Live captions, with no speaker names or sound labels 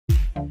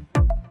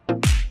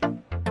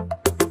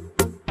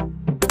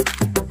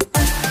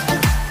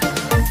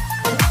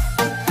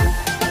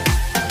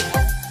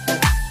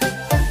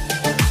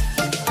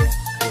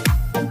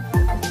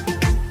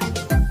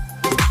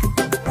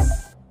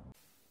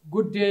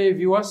day,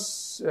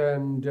 viewers,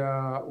 and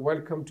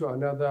welcome to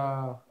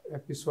another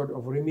episode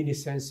of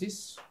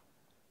Reminiscences.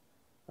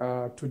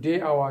 Today,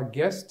 our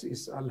guest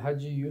is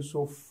Alhaji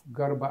Yusuf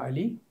Garba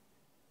Ali,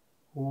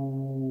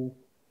 who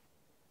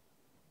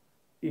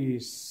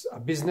is a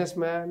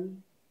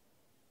businessman,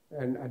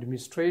 an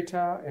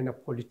administrator, and a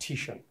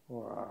politician,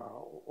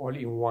 all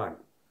in one.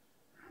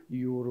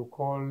 You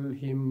recall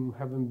him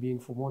having been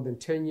for more than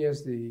 10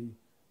 years the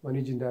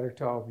managing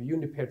director of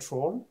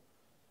Unipetrol.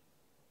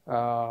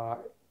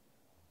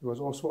 He was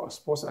also a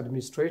sports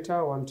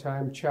administrator, one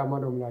time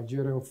chairman of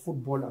Nigerian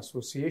Football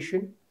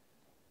Association,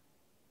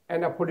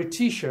 and a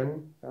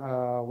politician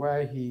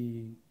where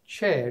he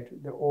chaired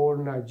the All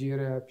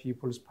Nigeria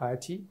People's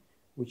Party,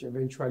 which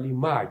eventually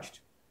merged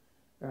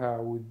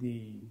with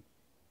the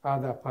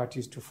other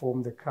parties to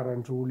form the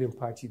current ruling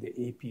party, the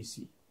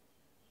APC.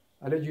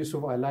 Alhaji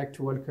Yusuf, I'd like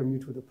to welcome you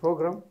to the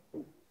program.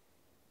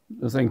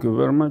 Thank you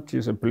very much.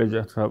 It's a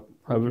pleasure to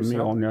having me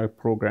on your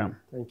program.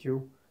 Thank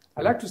you.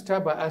 I'd like to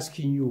start by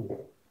asking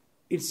you,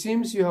 it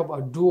seems you have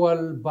a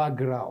dual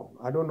background.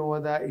 I don't know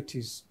whether it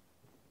is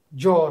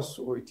Jos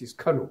or it is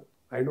Kano.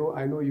 I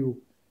know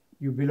you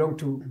belong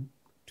to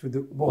the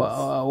both.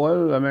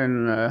 Well, I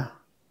mean,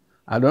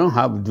 I don't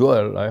have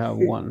dual, I have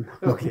one.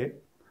 Okay.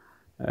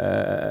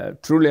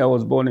 Truly, I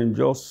was born in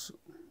Jos,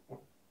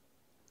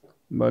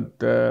 but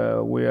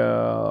we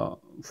are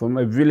from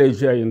a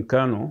village here in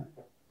Kano,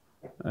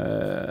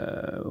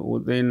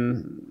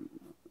 within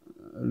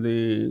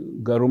the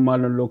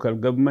Garumala local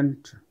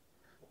government.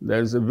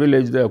 There's a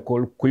village there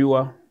called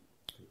Kuiwa.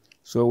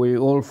 So we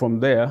all from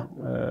there.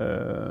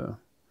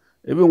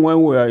 Even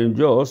when we are in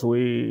Jos,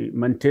 we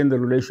maintain the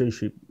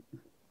relationship.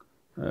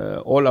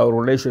 All our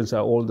relations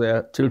are all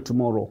there till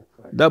tomorrow.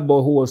 Right. That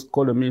boy who was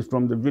calling me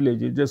from the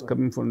village, he's just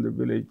coming from the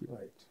village.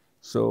 Right.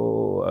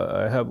 So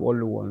I have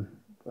only one.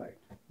 Right.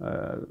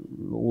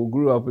 We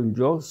grew up in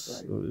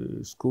Jos,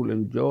 right. School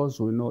in Jos.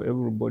 We know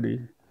everybody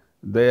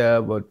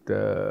there, but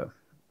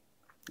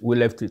we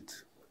left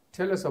it.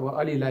 Tell us about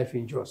early life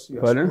in Jos.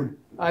 Pardon?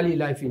 Early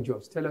life in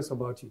Jos. Tell us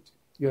about it.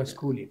 Your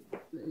schooling.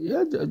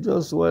 Yeah,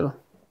 Jos, well,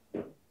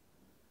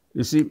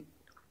 you see,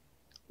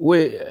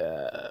 we,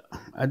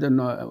 I don't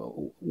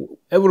know,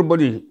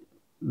 everybody,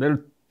 there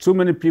are too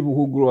many people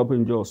who grew up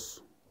in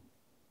Jos,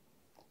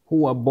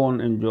 who were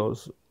born in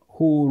Jos,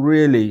 who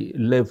really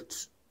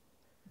left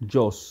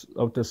Jos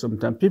after some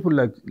time. People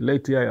like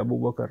late Yaya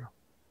Abubakar.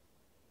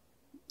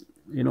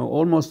 You know,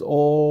 almost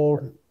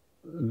all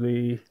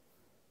the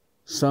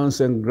sons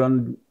and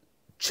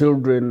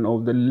grandchildren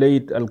of the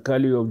late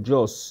Alkali of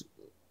Jos,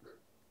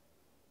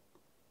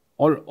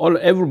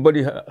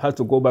 everybody has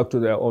to go back to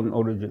their own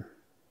origin.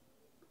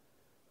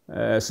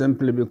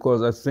 Simply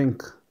because I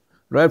think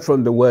right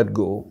from the word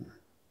go,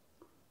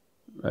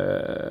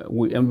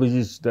 we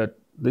envisaged that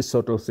this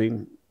sort of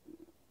thing,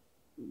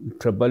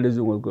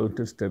 tribalism was going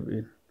to step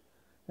in.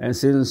 And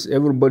since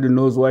everybody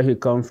knows where he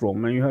comes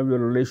from, and you have your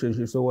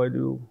relationship, so why do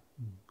you?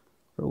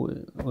 So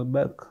we're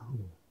back.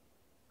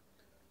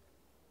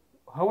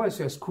 How was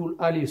your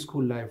early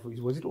school life?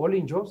 Was it all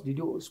in Jos? Did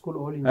you school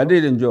all in Jos? I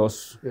did in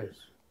Jos.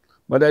 Yes.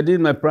 But I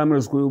did my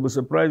primary school, you will be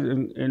surprised,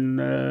 in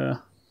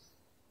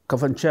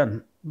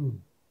Kafanchan. Mm.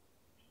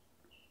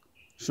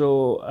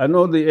 So I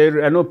know the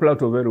area, I know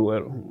Plateau very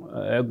well.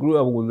 I grew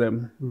up with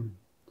them,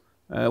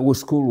 we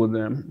school with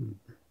them,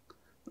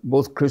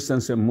 both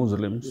Christians and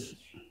Muslims. Yes.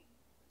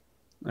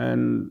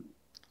 And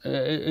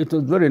it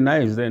was very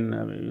nice then.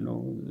 I mean, you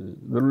know,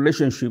 the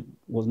relationship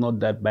was not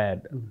that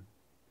bad. Mm.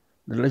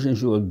 The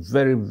relationship was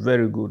very,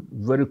 very good,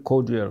 very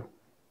cordial,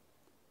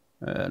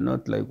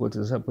 not like what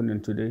is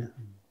happening today.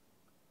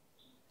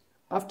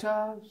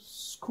 After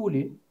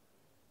schooling,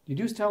 did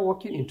you start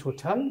working in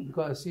Total?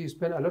 Because I see you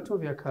spent a lot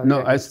of your career.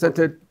 No,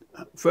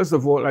 first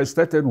of all, I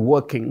started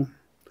working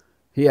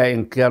here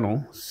in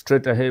Kano,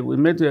 straight ahead.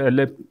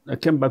 I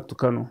came back to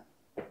Kano.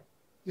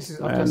 This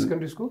is after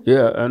secondary school?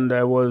 Yeah, and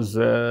I was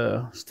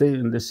staying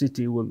in the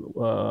city with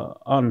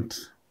aunt.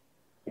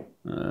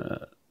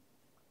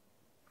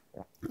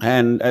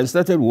 And I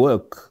started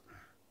work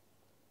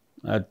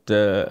at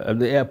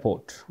the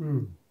airport.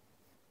 Mm.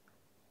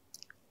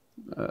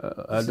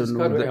 I don't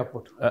know. Kano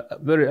Airport.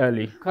 Very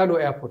early. Kano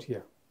Airport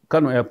here.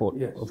 Kano Airport,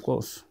 yes. Of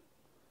course.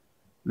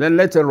 Then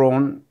later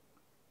on,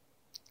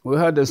 we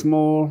had a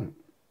small,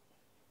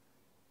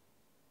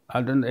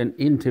 an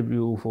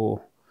interview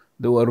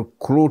they were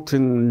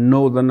recruiting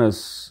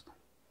northerners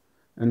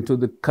into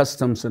the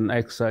Customs and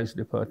Excise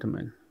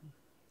Department.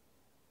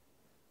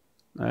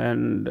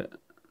 And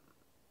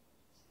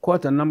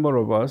quite a number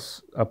of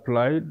us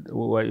applied,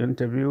 we were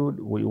interviewed,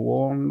 we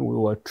won, we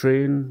were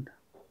trained.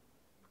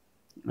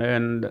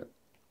 And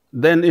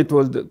then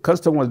the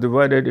custom was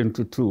divided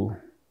into two.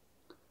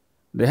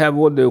 They have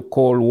what they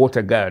call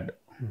water guard.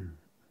 Mm.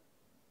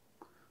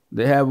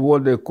 They have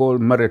what they call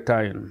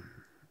maritime.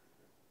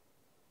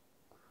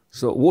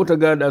 So water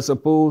guard are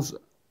supposed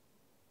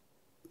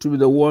to be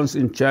the ones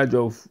in charge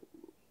of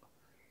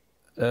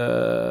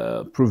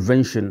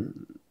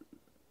prevention.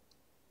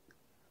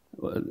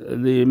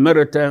 The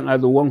maritime are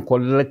the one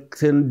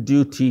collecting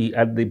duty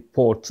at the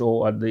ports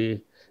or at the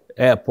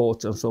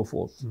airports and so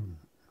forth.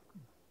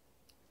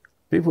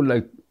 People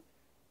like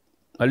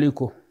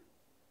Aliko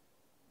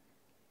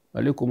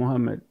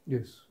Mohammed.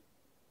 Yes.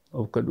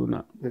 Of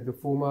Kaduna. The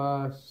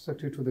former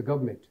secretary to the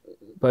government.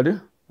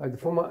 Pardon? The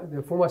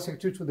former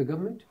secretary to the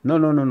government? No.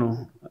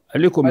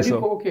 Aliko Miso.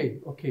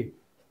 Aliko, okay.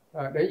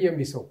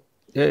 Miso.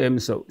 Yeah,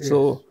 Miso. Yes.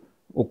 So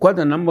quite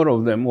a number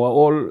of them were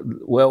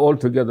all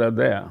together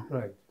there.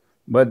 Right.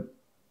 But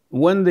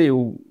when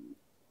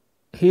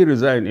he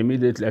resigned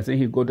immediately, I think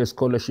he got a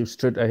scholarship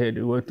straight ahead.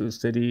 He went to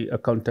study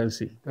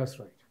accountancy. That's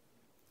right.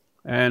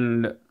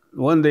 And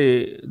when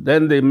they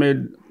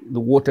made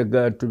the water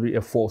guard to be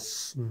a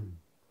force.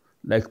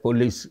 Like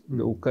police,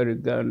 they will carry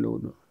gun,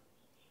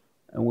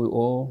 and we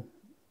all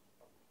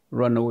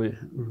run away.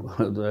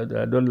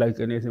 I don't like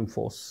anything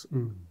force.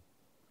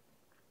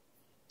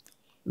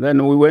 Then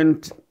I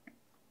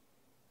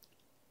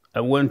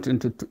went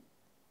into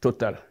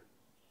Total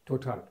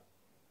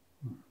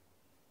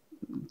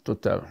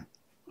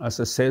as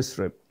a sales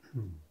rep.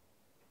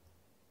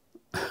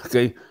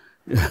 Okay,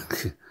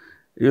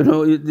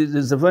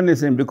 it's a funny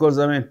thing because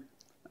at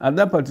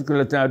that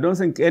particular time, I don't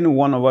think any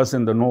one of us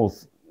in the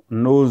North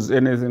knows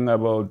anything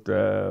about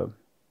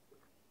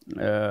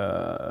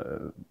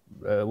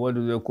what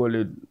do they call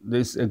it?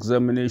 This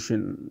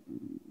examination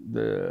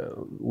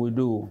we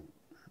do.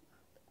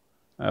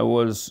 I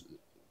was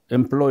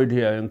employed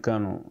here in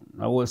Kano.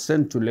 I was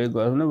sent to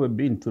Lagos. I've never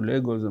been to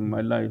Lagos in my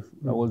life.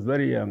 I was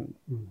very young.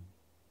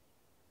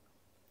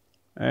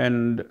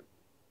 And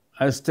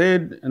I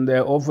stayed in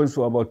their office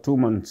for about 2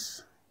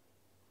 months.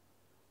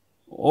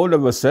 All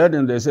of a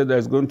sudden, they said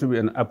there's going to be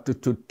an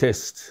aptitude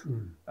test.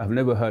 I've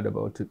never heard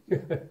about it.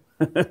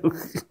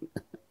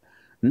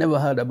 Never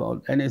heard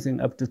about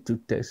anything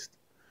aptitude test.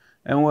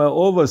 And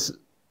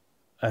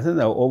I think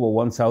there were over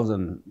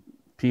 1,000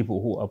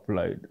 people who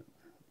applied.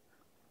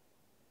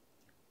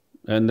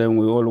 And then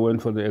we all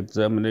went for the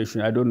examination.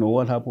 I don't know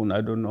what happened.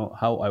 I don't know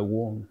how I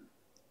won.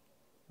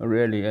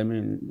 Really, I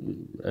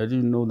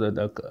didn't know that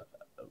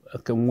I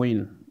can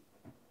win.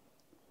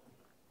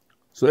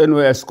 So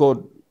anyway, I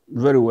scored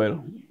very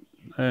well,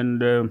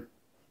 and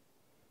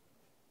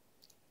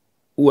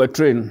we were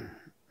trained.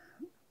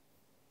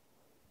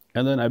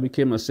 And then I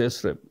became a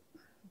sales rep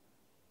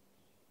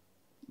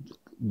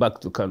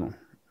back to Kano,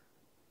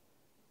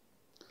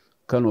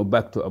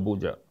 back to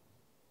Abuja,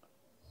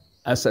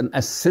 as an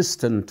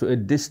assistant to a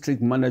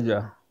district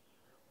manager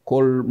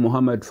called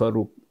Muhammad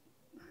Farouk.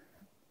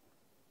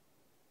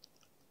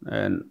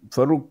 And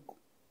Farouk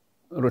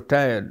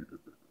retired,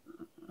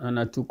 and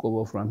I took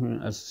over from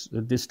him as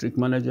a district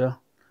manager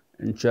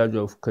in charge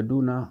of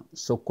Kaduna,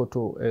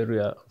 Sokoto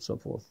area, and so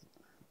forth.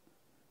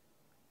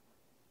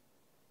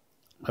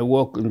 I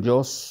work in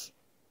Jos,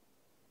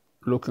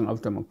 looking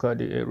after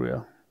Makadi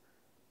area.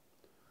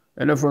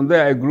 And then from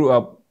there I grew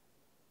up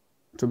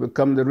to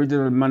become the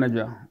regional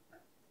manager,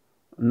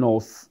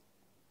 North,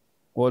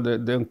 or the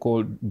then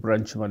called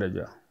branch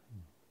manager.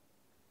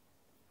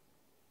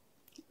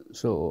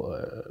 So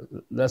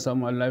that's how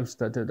my life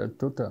started at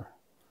Total.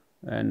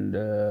 And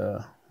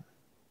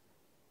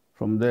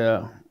from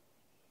there,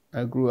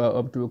 I grew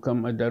up to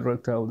become a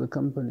director of the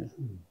company.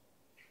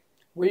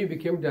 When you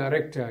became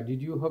director,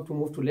 did you have to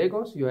move to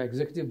Lagos? You were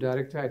executive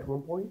director at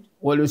one point?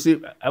 Well, you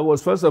see, I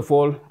was first of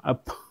all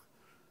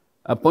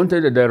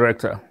appointed a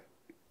director.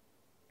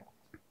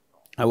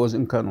 I was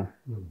in Kano.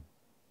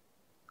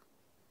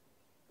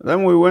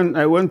 Then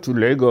I went to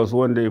Lagos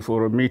one day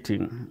for a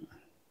meeting.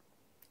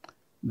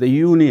 The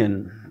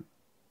union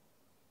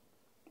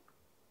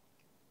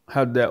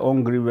had their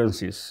own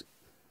grievances.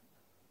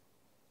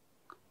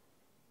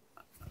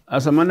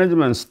 As a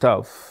management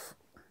staff,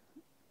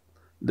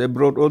 they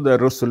brought all their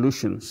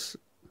resolutions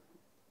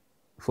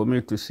for me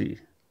to see,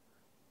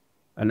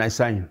 and I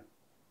signed.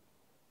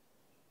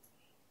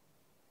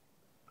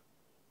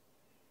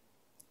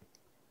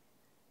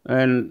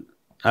 And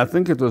I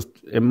think it was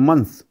a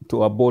month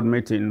to our board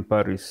meeting in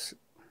Paris.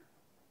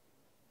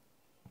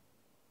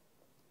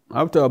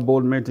 After our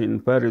board meeting in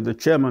Paris, the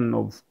chairman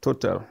of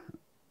Total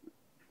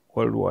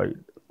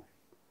Worldwide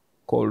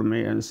called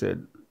me and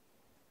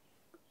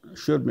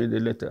showed me the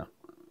letter.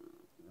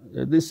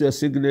 This is your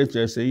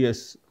signature? I said,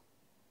 yes.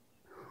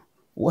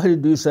 Why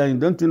did you sign?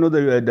 Don't you know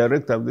that you are a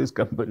director of this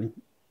company?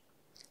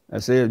 I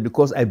said,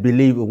 because I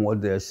believe in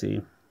what they are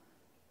saying.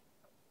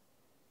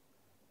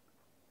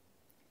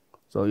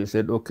 So he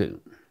said, okay.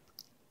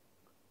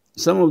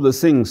 Some of the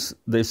things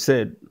they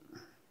said,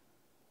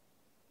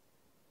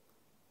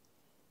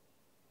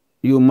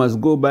 you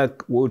must go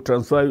back, we'll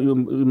transfer, you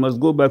must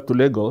go back to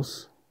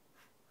Lagos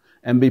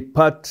and be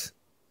part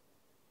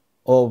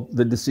of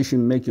the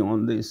decision making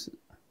on this.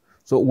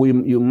 So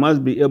you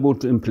must be able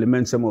to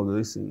implement some of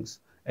these things,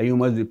 and you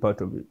must be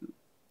part of it.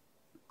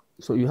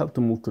 So you have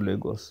to move to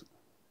Lagos.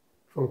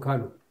 From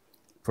Kano?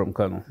 From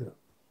Kano. Yeah.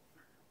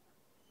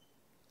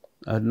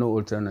 I had no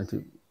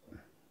alternative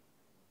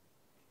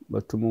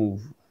but to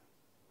move.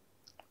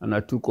 And I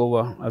took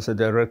over as a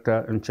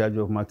director in charge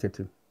of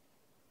marketing.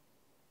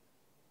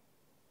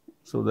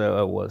 So there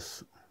I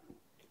was.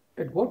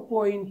 At what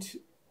point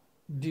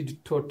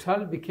did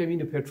Total become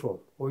Unipetrol,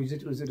 or is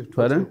it a Total?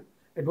 Pardon?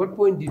 At what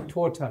point did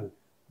Total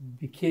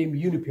became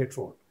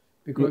Unipetrol?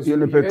 Because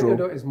Unipetrol. you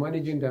ended up as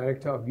managing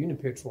director of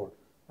Unipetrol.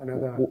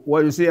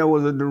 Well, you see, I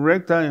was a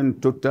director in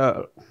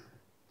Total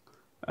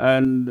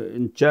and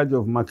in charge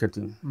of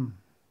marketing.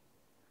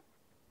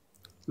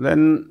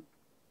 Then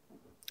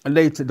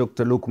late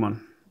Dr.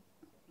 Lukman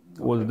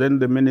was then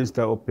the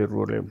Minister of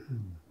Petroleum.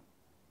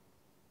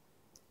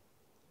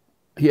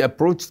 He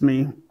approached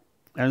me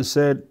and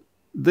said,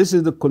 this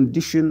is the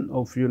condition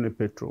of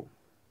Unipetrol.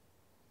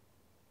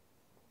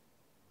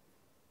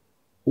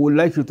 We would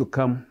like you to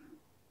come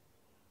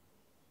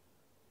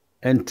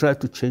and try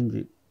to change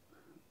it.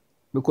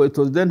 Because it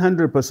was then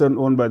 100%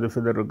 owned by the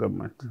federal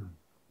government.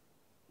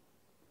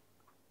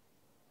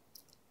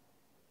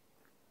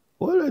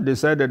 Well, I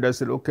decided, I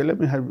said, okay, let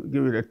me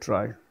give it a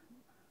try.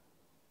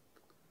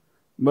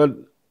 But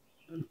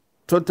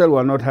Total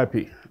were not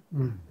happy.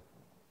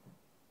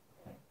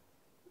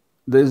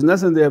 There is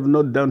nothing they have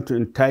not done to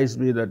entice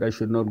me that I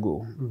should not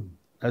go.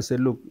 I said,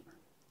 look,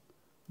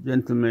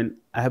 gentlemen,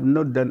 I have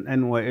not done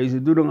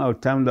NYSC. During our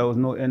time, there was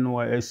no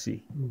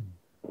NYSC.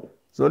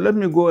 So let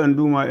me go and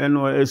do my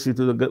NYSC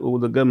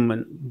with the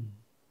government.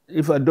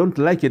 If I don't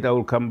like it, I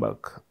will come back.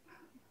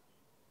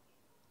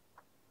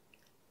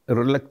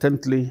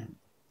 Reluctantly,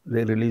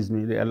 they released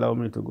me. They allowed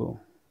me to go.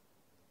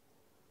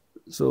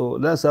 So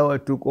that's how I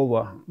took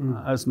over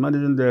as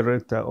managing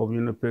director of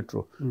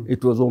Unipetrol.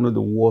 It was one of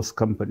the worst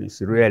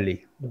companies,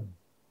 really.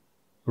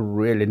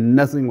 Really,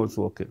 nothing was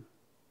working.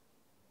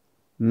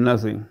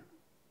 Nothing.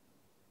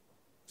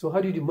 So how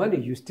did you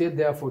manage? You stayed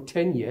there for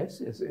 10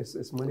 years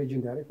as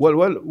managing director? Well,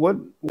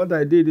 what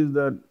I did is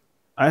that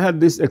I had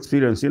this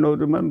experience. You know,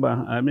 remember,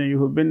 I mean,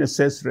 you have been a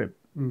sales rep.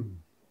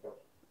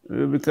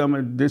 You become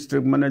a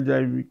district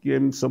manager, you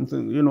became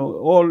something, you know,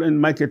 all in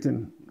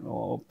marketing.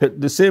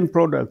 The same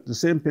product, the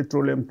same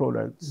petroleum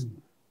products.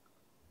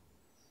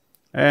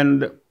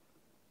 And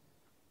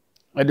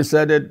I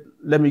decided,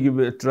 let me give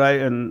it a try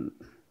and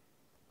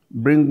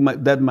bring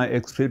my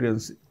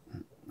experience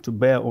to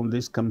bear on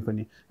this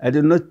company. I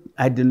did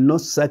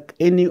not sack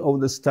any of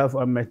the staff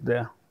I met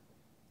there.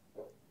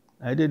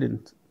 I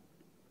didn't.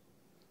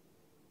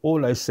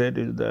 All I said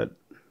is that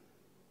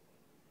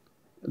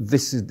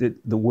this is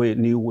the way,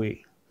 new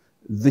way.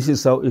 This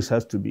is how it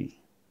has to be.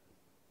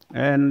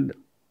 And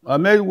I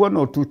made one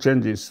or two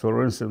changes.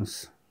 For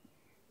instance,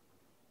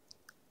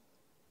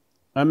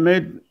 I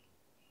made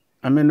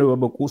Aminu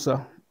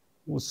Abakusa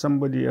with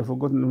somebody, I've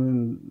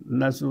forgotten,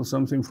 Nasu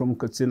something from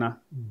Katsina.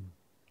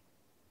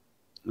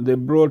 They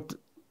brought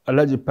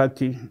Alhaji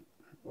Paki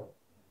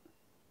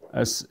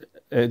as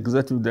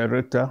executive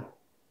director.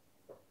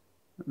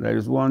 There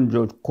is one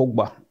George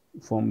Kogba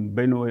from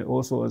Benue,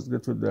 also as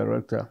executive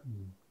director.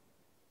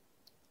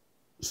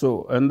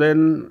 So, and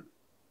then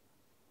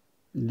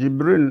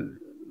Jibril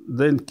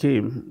then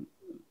came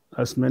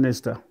as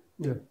minister.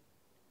 Yeah.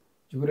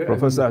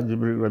 Professor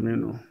Jibril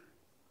Ramino.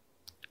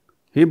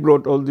 He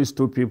brought all these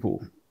two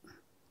people.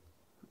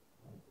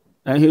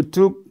 And he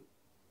took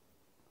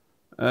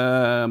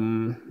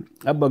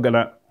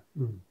Abagala,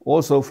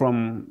 also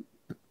from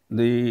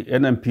the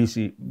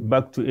NMPC,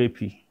 back to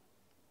AP.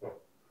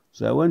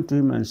 So I went to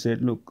him and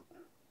said, look,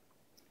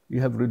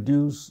 you have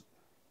reduced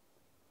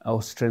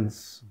our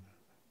strengths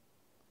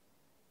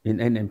in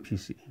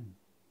NMPC.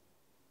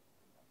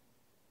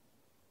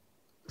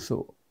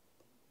 So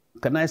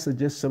can I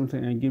suggest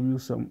something and give you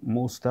some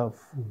more stuff?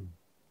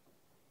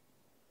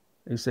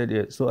 He said,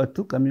 yes. So I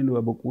took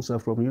Aminu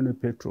Abakusa from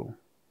Unipetrol,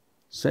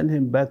 sent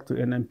him back to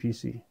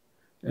NMPC,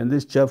 and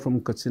this chap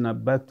from Katsina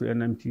back to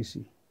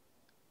NMPC.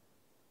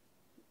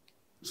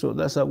 So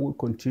that's how we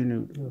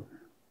continued. Yeah.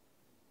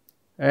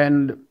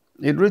 And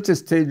it reached a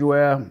stage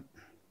where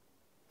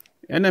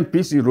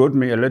NMPC wrote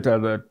me a letter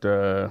that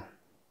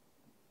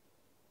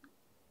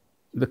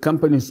the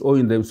company is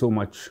owing them so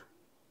much.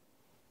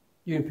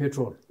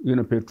 Unipetrol.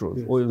 Unipetrol,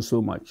 yes. Owing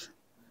so much.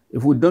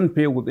 If we don't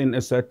pay within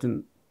a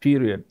certain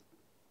period,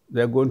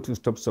 they're going to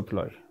stop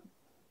supply.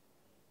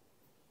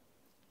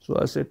 So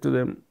I said to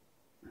them,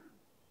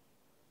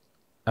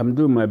 I'm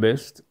doing my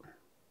best.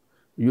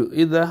 You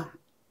either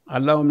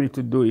allow me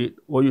to do it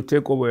or you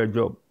take over a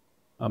job.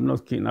 I'm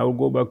not keen. I will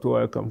go back to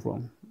where I come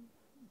from.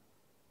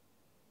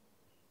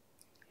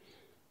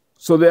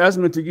 So they asked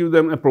me to give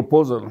them a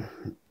proposal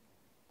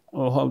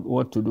of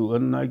what to do.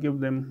 And I give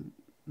them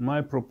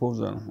my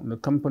proposal, the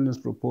company's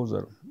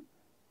proposal.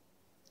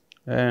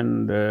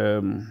 And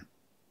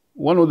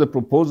one of the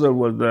proposals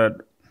was that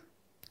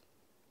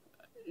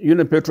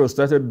Unipetrol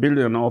started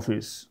building an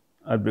office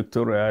at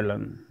Victoria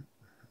Island.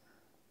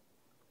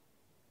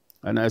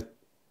 And I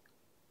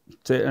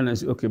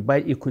said, okay,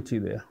 buy equity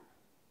there.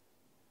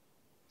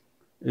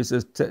 It's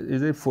a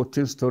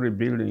 14-story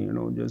building, you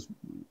know, just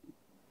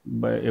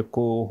by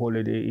Eco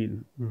Holiday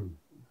Inn.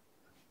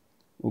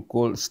 We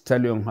call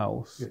Stallion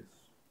House. Yes.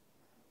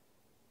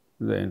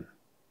 Then.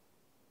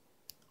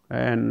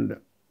 And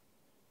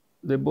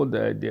they bought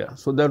the idea.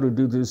 So that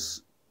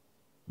reduces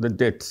the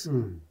debt.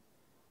 And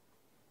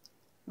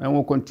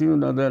we'll continue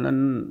that,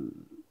 and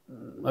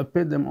I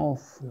paid them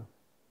off. Yeah.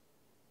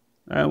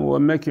 and were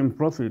making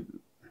profit.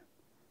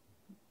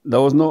 There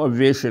was no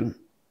aviation.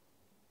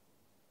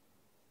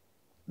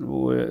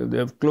 They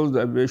have closed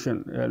the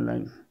aviation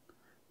airline.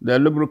 The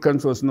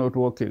lubricants was not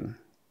working.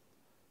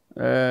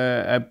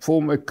 I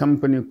formed a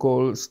company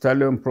called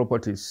Stallion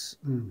Properties.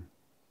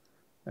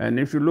 And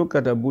if you look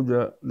at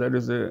Abuja, there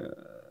is a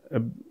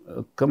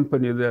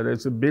company there,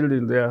 there's a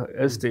building there,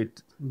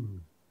 estate,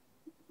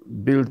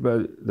 built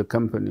by the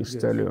company,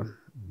 Stallion.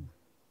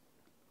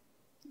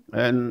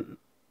 And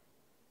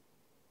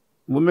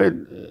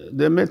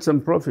they made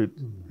some profit.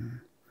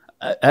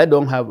 I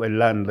don't have a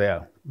land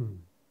there.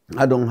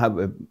 I don't have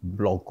a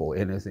block or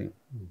anything.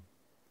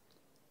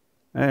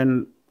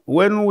 And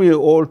when we're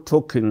all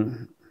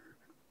talking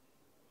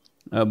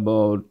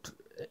about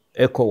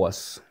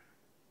ECOWAS,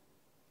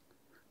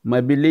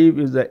 my belief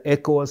is that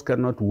ECOWAS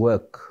cannot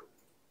work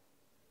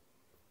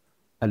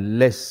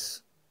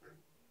unless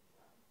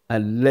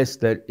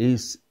there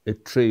is a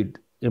trade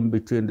in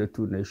between the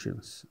two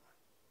nations,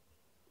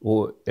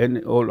 or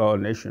all our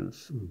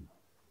nations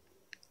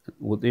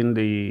within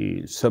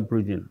the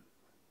sub-region.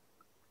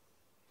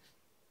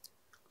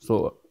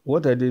 So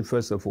what I did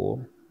first of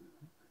all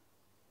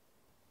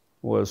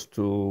was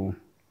to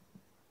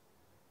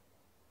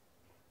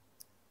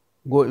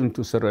go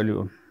into Sierra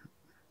Leone.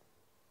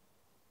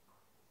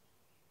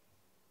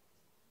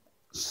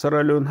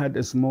 Sierra Leone had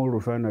a small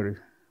refinery,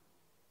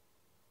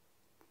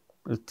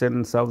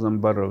 10,000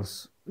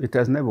 barrels. It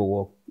has never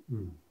worked.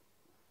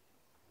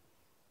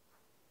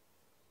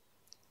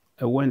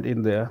 I went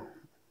in there,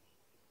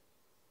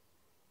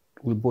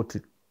 we bought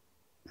it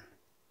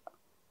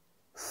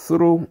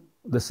through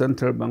the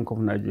Central Bank of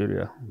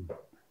Nigeria.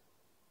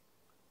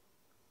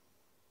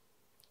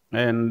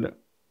 And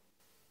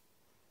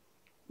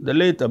the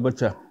late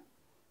Abacha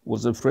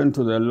was a friend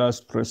to the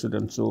last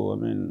president, so I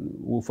mean,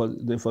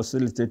 they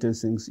facilitated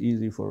things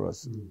easy for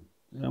us.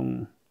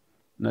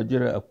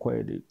 Nigeria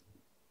acquired it,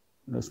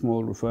 a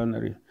small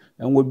refinery,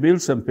 and we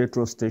built some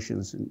petrol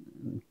stations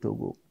in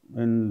Togo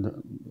and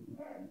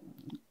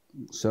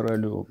Sierra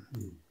Leone.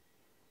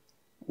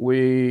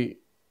 We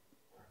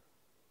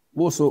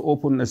also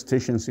opened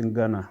stations in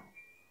Ghana.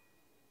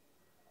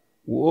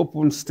 We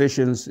opened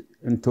stations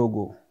in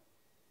Togo.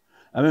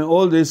 I mean,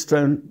 all this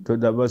trying to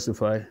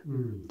diversify,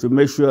 to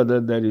make sure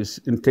that there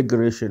is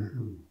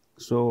integration.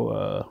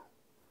 So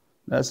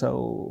that's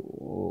how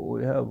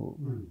we have.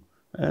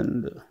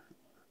 And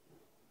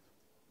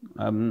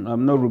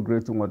I'm not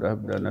regretting what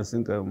I've done. I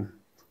think I'm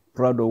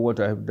proud of what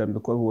I have done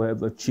because we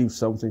have achieved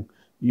something.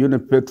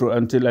 Unipetro,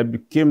 until I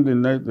became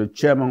the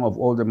chairman of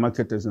all the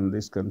marketers in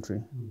this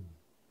country.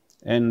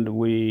 And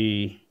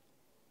we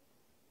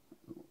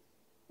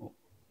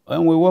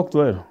worked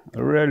well,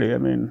 really. I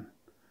mean,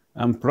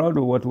 I'm proud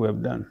of what we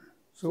have done.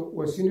 So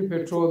was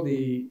Unipetrol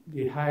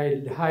the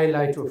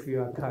highlight of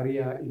your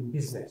career in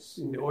business,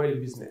 in the oil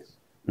business?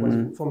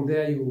 From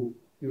there you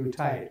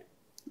retired?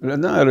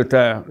 No, I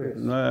retired. Yes.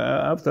 No,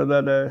 after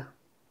that,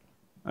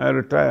 I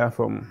retired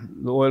from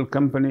the oil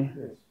company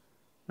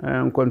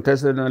and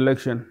contested an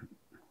election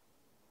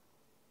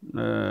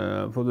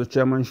for the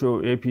chairmanship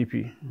of APP.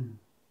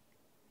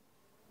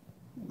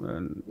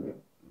 And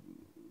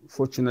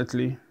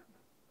fortunately,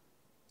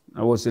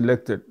 I was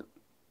elected.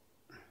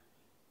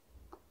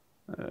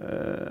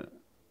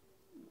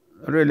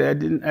 Really, I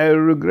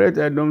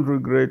don't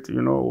regret,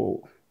 you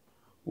know.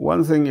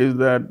 One thing is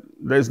that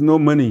there's no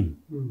money.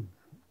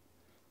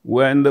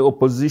 We're in the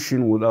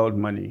opposition without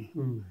money.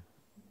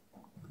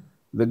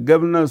 The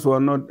governors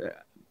were not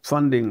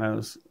funding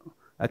us.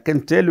 I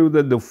can tell you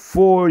that the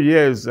 4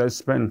 years I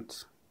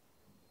spent,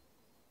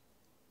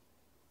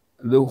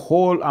 the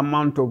whole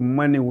amount of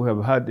money we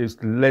have had is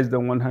less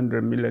than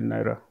 100 million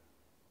naira.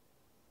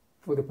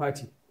 For the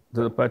party?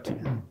 To the party.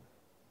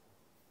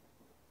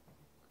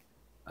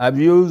 I've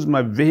used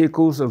my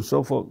vehicles and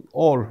so forth,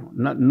 all,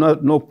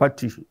 no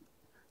party.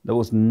 There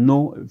was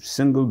no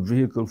single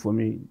vehicle for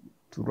me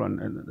to run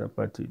the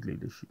party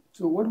leadership.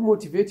 So what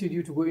motivated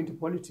you to go into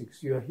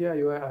politics? You are here,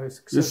 you are a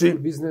successful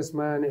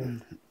businessman.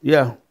 And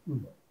yeah.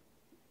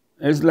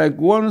 It's like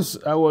once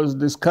I was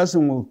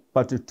discussing with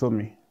Party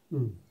Tommy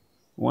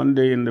one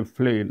day in the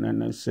plane,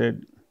 and I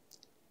said,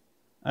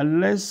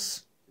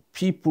 unless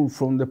people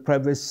from the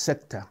private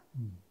sector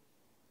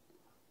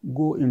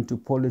go into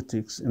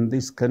politics in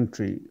this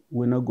country,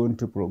 we're not going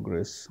to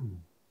progress.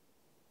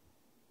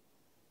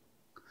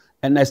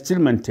 And I still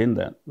maintain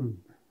that.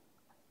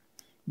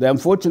 The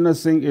unfortunate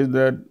thing is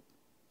that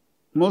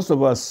most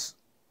of us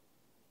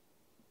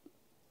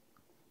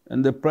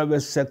in the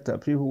private sector,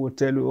 people will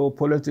tell you, oh,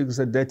 politics is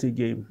a dirty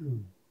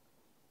game.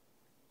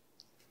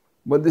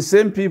 But the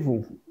same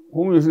people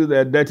whom you see they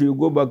are dirty, you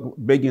go back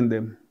begging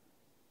them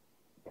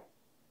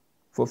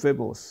for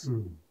favors.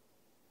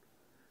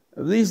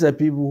 These are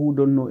people who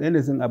don't know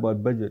anything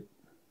about budget.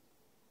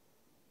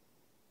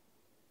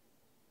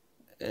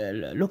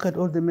 Look at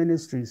all the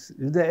ministries.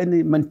 Is there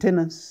any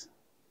maintenance?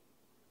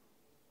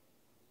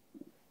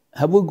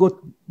 Have we got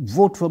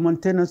vote for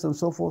maintenance and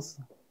so forth?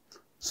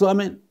 So, I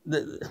mean,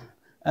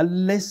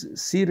 unless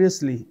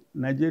seriously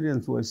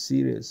Nigerians were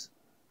serious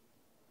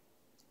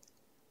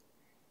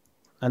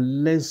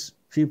unless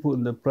people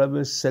in the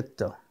private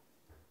sector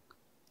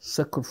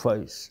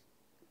sacrifice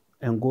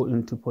and go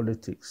into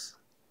politics,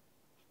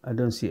 I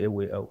don't see a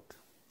way out.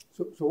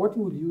 So what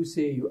would you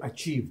say you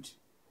achieved?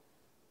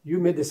 You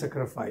made the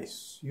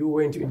sacrifice. You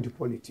went into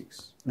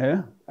politics.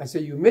 Yeah? I say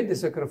you made the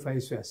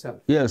sacrifice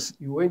yourself. Yes.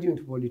 You went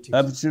into politics.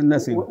 I've achieved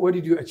nothing. What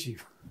did you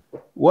achieve?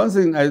 One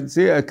thing I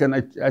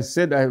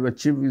said I have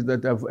achieved is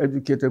that I've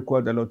educated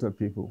quite a lot of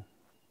people.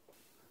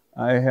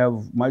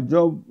 My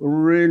job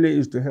really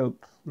is to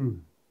help.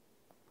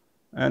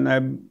 And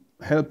I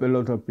help a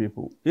lot of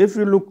people. If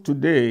you look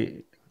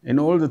today in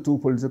all the two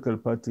political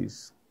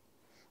parties,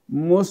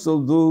 most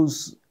of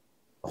those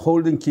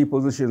holding key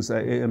positions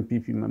are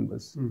AMPP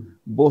members,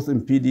 both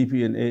in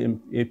PDP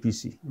and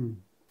APC.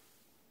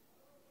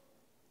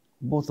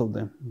 Both of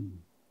them.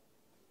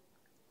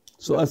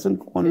 So I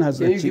think one has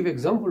achieved. Can you give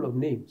example of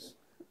names?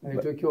 Are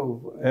you talking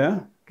of,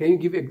 Can you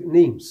give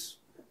names?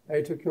 Are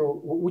you talking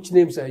of, which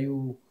names are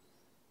you?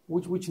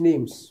 Which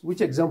names?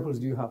 Which examples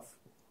do you have?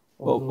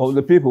 Of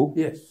the people?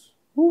 Yes.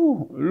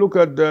 Ooh, look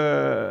at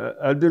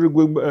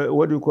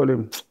what do you call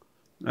him?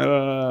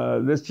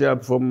 This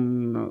chap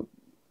from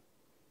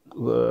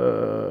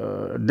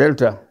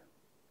Delta,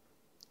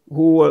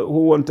 who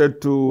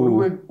wanted to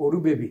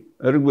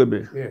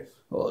Orubebe. Yes.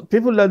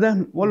 People like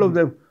them, all of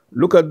them.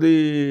 Look at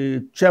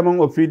the chairman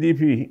of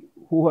PDP,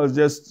 who has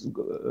just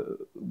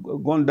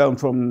gone down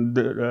from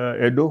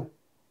Edo,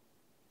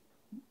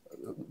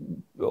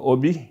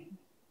 Obi.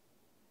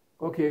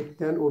 Okay,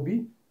 then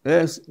Obi.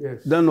 Yes.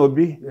 Then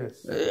Obi.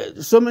 Yes.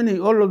 So many,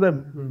 all of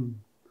them.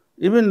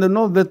 Even the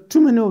north, there are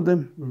too many of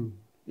them.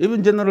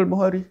 Even General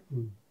Buhari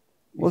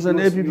was an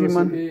APP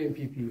man.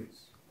 APP,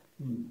 yes.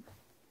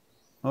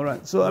 All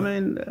right. So I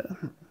mean,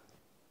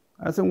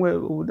 I think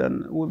we've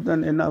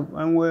done enough,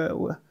 and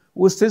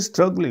we're still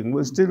struggling.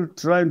 We're still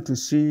trying to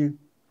see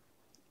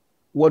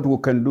what we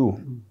can do,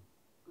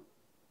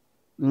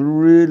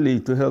 really,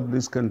 to help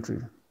this country.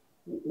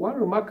 One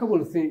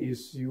remarkable thing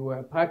is you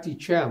were party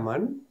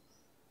chairman,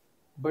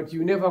 but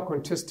you never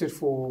contested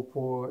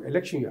for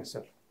election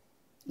yourself.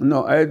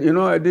 No, I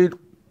did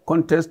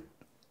contest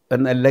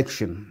an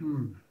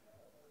election.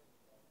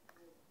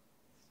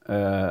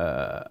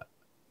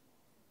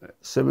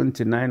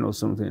 79 or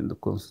something in the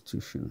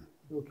Constitution.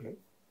 Okay.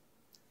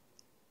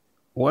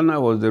 When I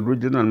was the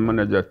regional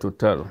manager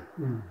Total,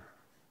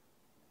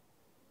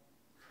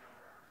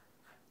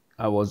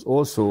 I was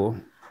also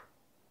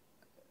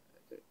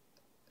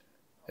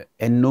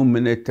a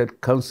nominated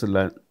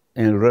councillor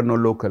in Reno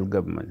local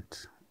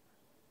government.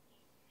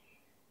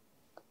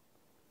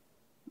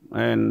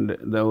 And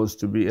there was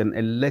to be an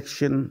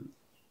election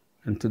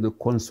into the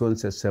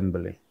Constituent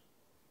Assembly.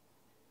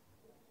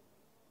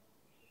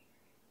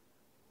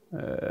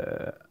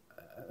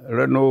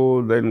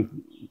 Reno,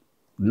 then,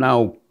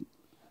 now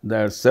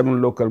there are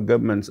 7 local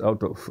governments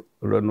out of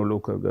Reno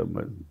local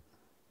government.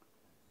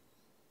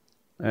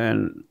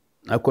 And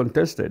I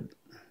contested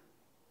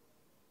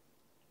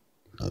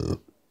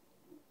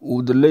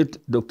with the late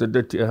Dr.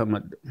 Detti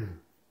Ahmed.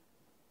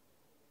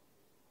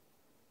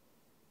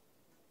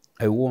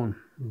 I won.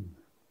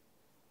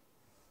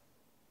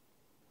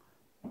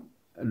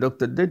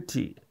 Dr.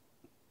 Detti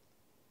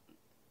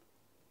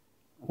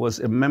was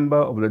a member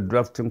of the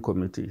drafting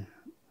committee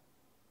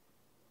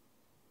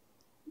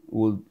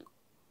with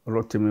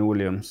Rotimi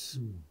Williams.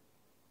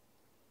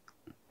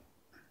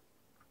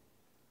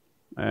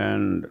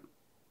 And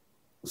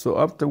so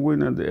after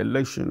winning the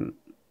election,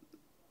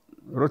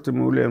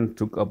 Rotimi Williams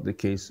took up the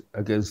case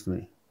against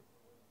me.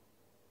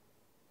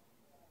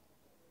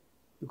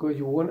 Because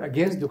you won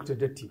against Dr.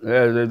 Detti?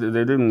 Yeah, they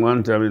didn't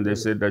want, they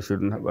said I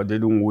shouldn't have, but they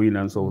didn't win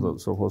and so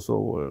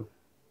forth.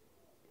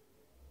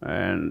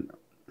 And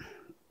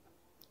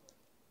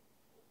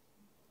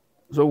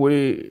so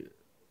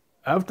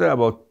after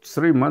about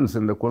 3 months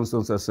in the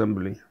Constituent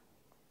Assembly,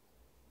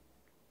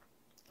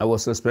 I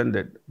was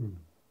suspended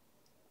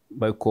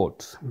by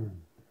court.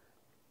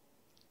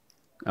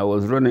 I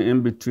was running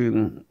in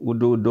between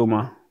Udo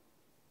Doma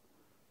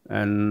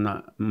and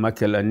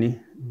Makelani.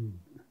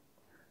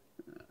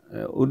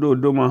 Udo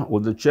Doma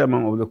was the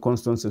chairman of the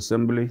Constituent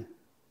Assembly.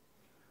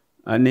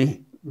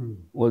 Ani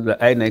was the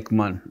INEC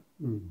man.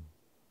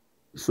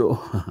 So,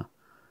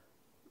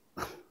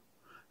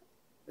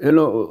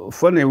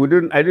 funny,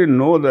 I didn't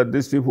know that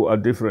these people are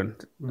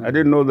different. I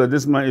didn't know that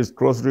this man is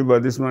Cross River,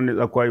 this man is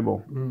Akwa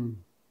Ibom.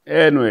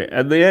 Anyway,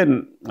 at the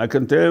end, I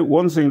can tell you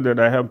one thing that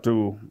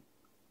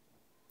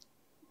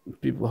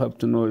people have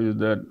to know is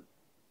that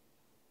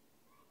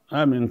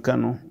I'm in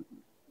Kano,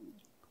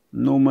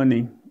 no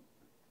money,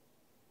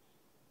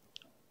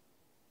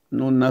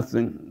 no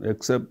nothing,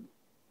 except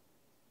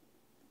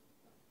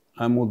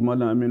I'm with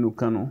Madam Aminu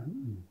Kano.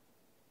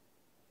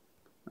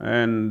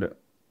 And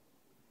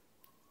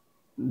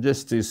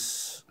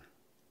Justice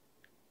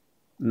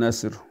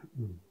Nasir,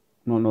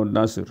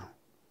 Nasir,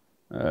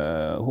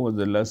 who was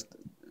the last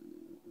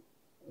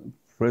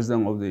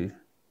president of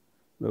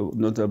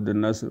not Abdel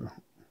Nasir.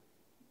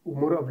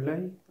 Umar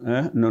Abdullahi?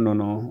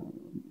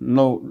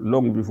 No,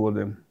 long before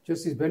them.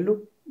 Justice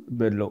Bello?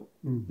 Bello,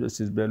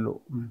 Justice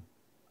Bello.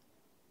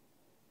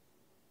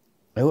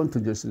 I went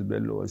to Justice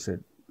Bello and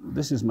said,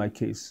 this is my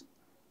case.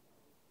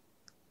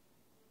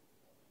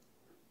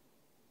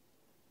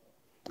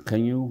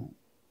 Can you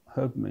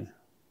help me?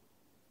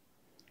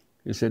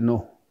 He said,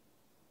 no.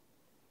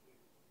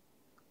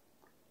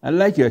 I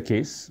like your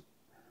case.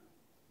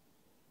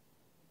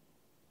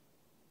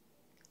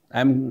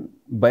 I'm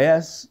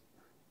biased,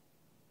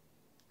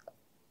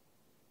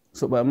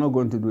 so but I'm not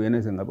going to do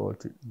anything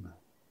about it.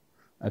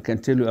 I can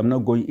tell you I'm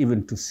not going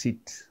even to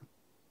sit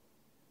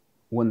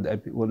when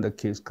the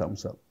case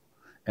comes up.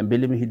 And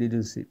believe me, he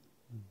didn't sit.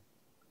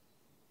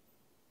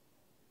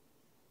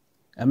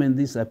 I mean,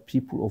 these are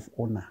people of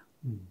honor.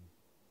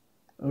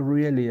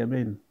 Really, I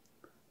mean,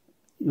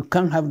 you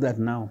can't have that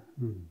now.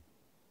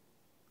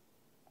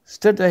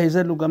 Straight away, he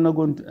said, look, I'm not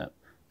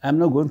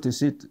going to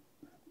sit.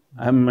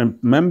 I'm a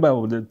member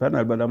of the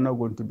panel, but I'm not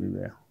going to be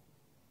there.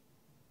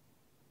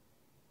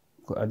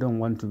 I don't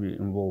want to be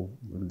involved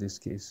in this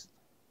case.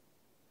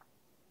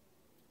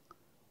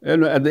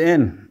 And at the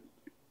end,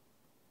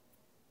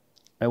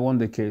 I won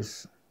the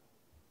case.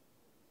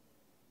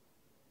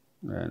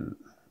 And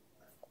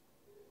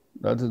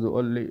that is the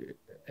only,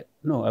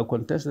 no, I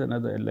contested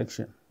another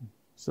election,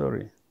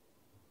 sorry,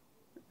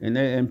 in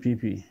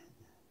AMPP.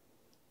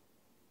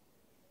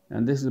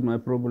 And this is my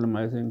problem,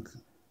 I think.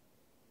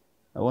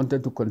 I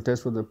wanted to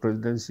contest for the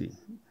presidency.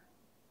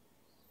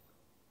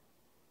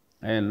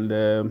 And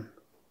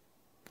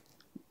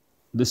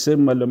the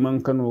same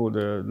Malamankan of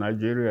the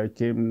Nigeria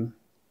came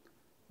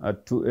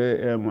at 2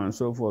 a.m. and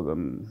so forth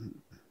and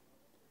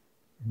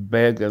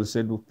begged and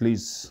said, oh,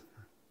 please,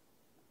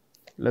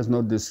 let's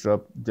not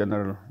disrupt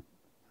General.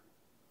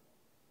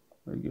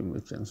 I give him a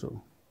chance.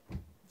 So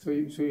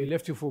you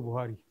left it for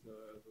Buhari?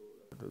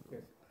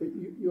 Yes.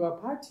 Your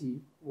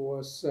party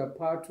was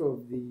part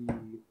of the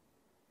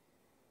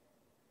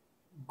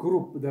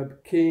group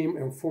that came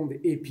and formed the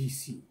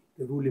APC,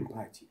 the ruling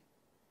party.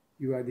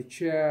 You are the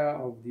chair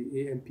of the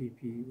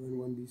AMPP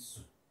when this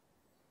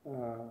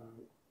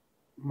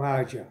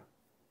merger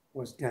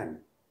was done.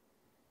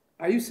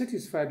 Are you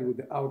satisfied with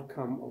the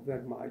outcome of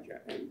that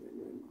merger and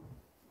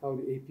how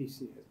the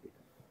APC has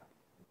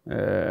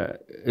become?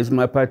 It's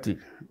my party.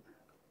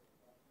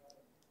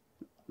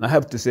 I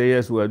have to say,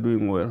 yes, we are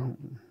doing well.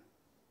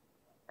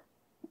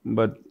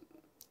 But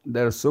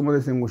there are so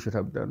many things we should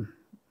have done.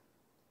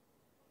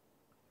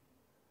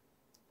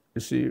 You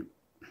see,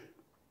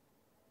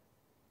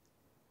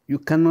 you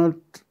cannot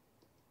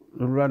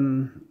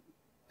run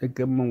a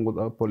government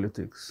without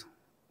politics.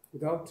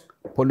 Without?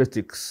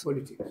 Politics.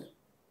 Politics.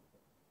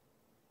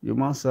 You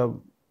must have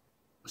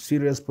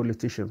serious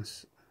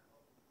politicians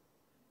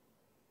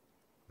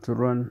to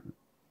run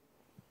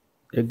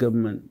a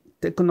government.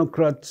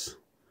 Technocrats,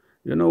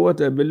 you know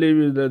what I believe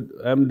is that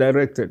I'm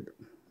directed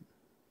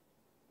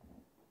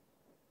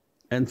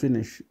and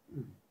finish.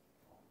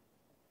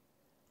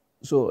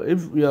 So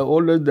if you are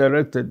always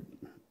directed,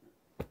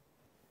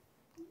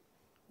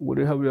 would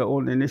you have your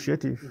own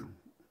initiative?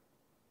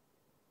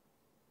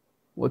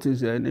 What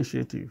is your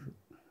initiative?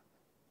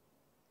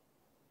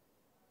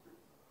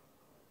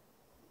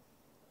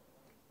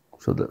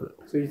 So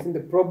you think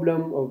the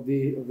problem of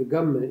the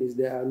government is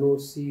there are no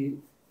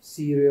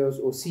serious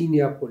or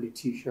senior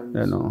politicians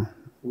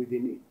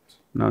within it?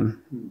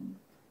 None.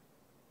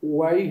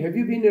 Why have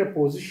you been in a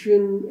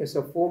position as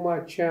a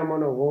former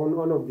chairman of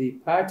one of the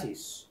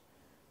parties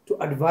to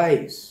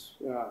advise?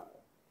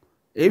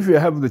 If you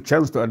have the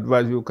chance to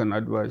advise, you can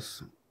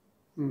advise.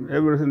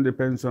 Everything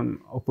depends on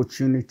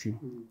opportunity.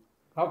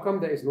 How come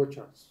there is no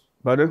chance?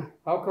 Pardon?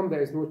 How come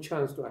there is no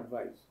chance to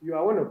advise? You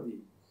are one of the...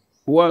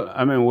 Well,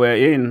 I mean, we're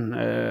in.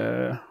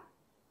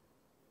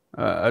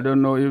 I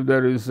don't know if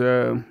there is...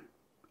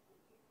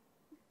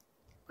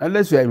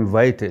 unless you are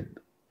invited.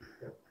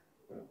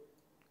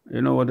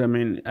 You know what I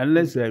mean?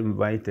 Unless you are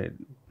invited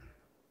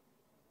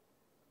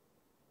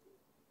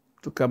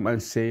to come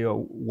and say,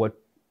 oh, what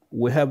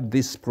we have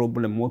this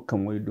problem, what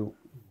can we do?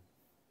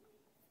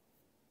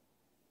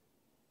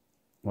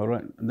 All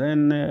right,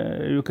 then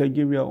you can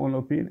give your own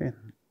opinion.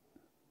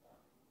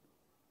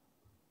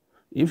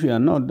 If you are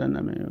not, then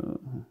I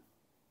mean,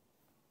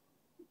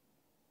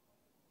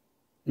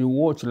 you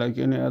watch like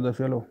any other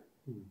fellow.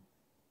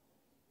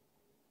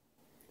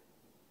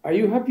 Are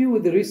you happy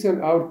with the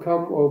recent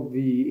outcome of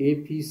the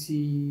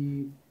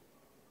APC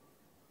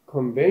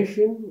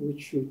convention,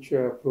 which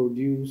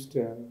produced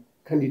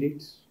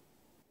candidates?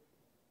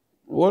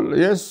 Well,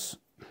 yes.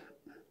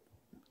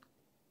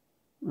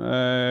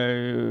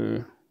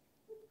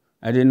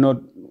 I did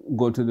not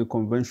go to the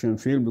convention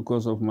field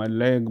because of my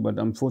leg,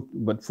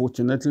 but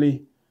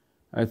fortunately,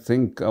 I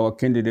think our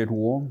candidate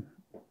won.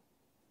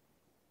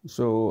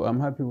 So I'm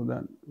happy with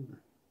that.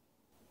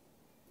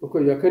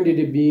 Okay, your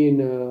candidate being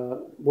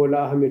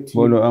Bola Ahmed Tinubu.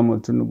 Bola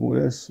Ahmed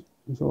Tinubu, yes.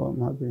 So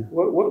I'm happy.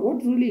 What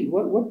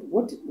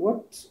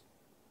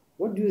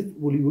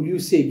will you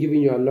say,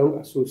 given your long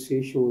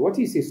association? What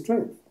is his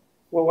strength?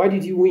 Well, why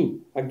did he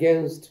win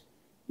against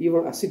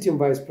even a sitting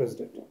vice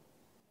president?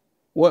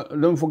 Well,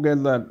 don't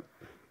forget that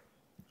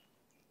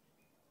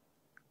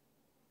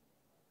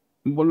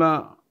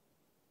Bola,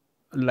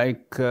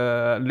 like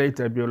late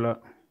Abiola,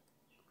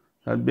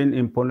 has been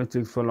in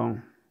politics for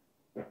long.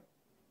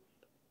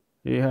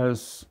 He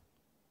has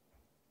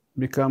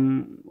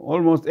become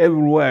almost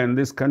everywhere in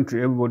this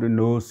country, everybody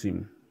knows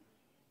him.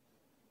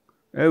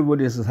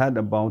 Everybody has heard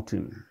about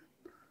him.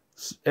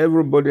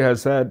 Everybody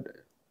has heard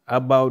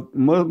about,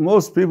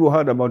 most people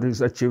heard about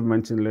his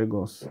achievements in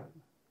Lagos.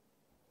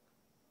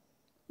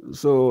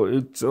 So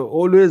it's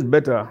always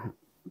better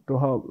to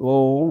have,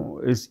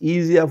 it's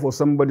easier for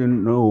somebody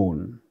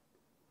known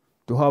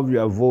to have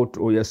your vote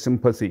or your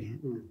sympathy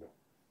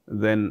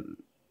than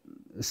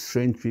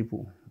strange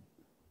people.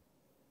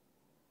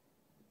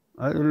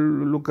 I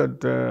look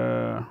at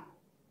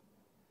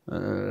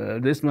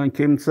this man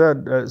came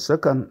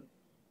second,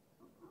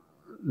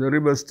 the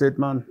River State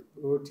man,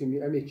 Rotimi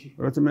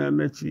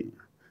Amechi.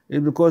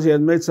 It's because he has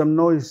made some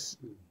noise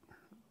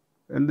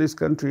in this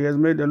country. He has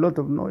made a lot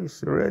of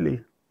noise,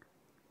 really.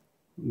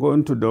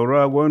 Going to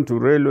Dora, going to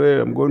railway,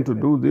 I'm going to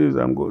do this,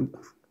 I'm going.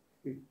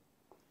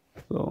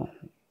 So.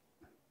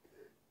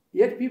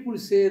 Yet people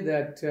say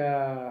that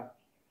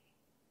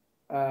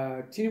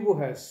Tinubu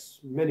has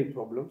many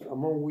problems,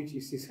 among which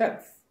is his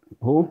health.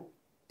 Who?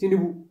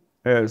 Tinubu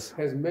has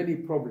many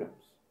problems.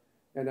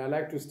 And I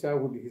like to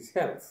start with his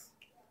health.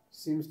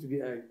 Seems to be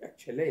a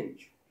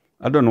challenge.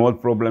 I don't know what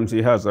problems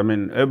he has. I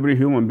mean, every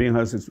human being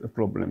has his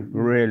problem,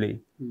 really.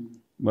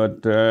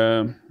 But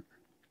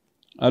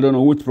I don't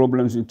know which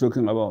problems you're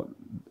talking about.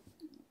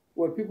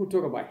 Well, people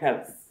talk about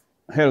health.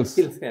 Health,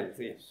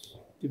 yes,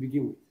 to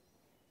begin with.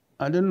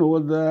 I don't know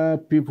whether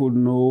people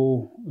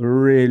know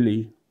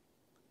really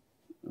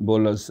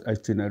Bola's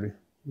itinerary.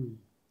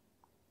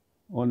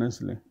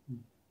 Honestly.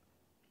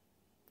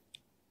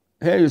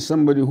 Here is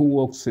somebody who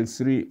walks at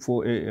 3,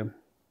 4 a.m.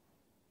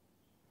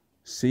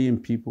 seeing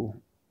people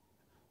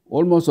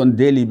almost on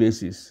daily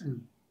basis.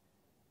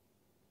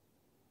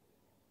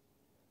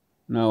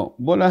 Now,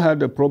 Bola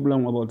had a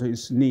problem about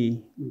his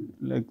knee,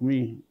 like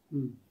me.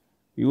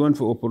 He went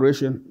for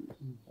operation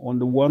on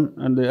the one,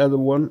 and the other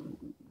one,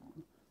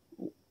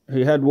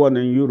 he had one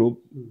in Europe,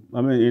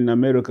 I mean in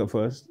America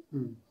first.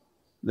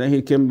 Then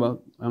he came back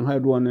and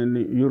had one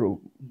in Europe.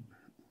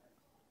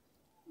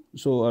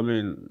 So, I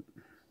mean,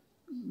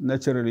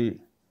 naturally,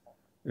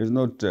 it's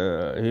not,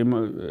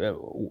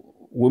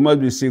 we must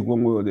be sick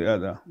one way or the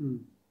other.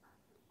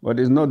 But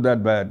it's not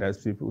that bad as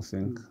people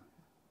think.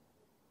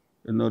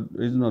 It's not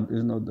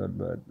that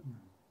bad.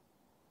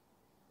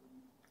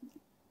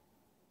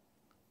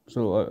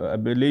 So I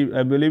believe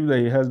that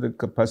he has the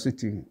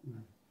capacity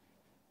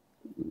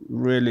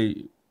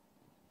really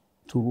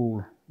to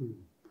rule.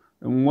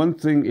 And one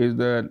thing is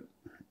that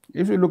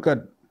if you look at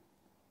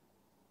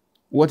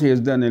what he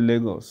has done in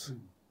Lagos,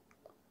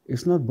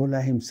 it's not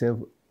Bola himself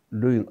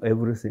doing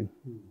everything.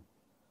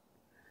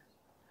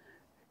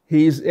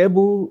 He is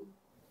able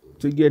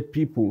to get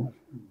people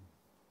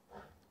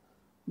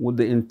with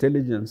the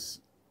intelligence,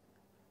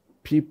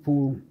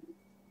 people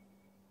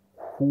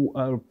who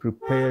are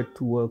prepared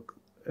to work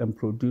and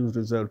produce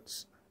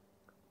results.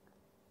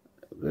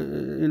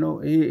 You know,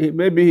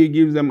 maybe he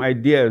gives them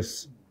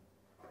ideas,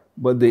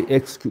 but they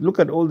execute. Look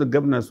at all the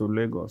governors of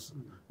Lagos.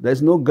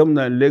 There's no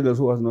governor in Lagos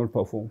who has not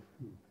performed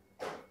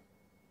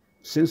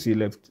since he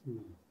left.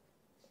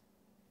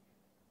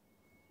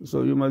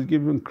 So you must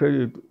give him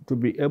credit to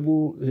be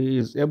able, he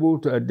is able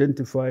to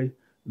identify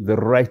the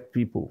right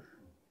people.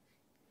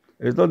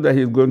 It's not that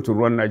he's going to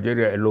run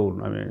Nigeria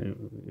alone. I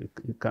mean,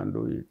 he can't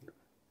do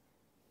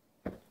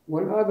it.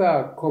 One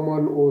other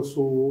common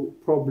also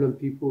problem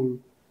people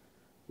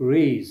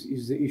raise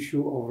is the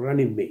issue of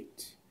running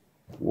mate.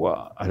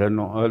 Well, I don't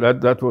know.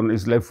 That one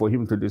is left for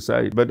him to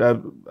decide. But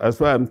as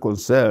far as I'm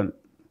concerned,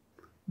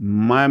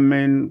 my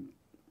main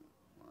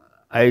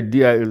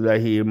idea is that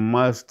he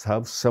must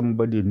have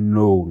somebody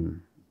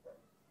known,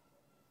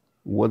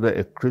 whether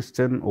a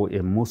Christian or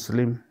a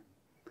Muslim.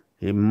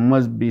 He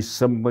must be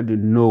somebody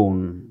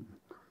known,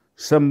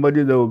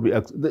 somebody that will be.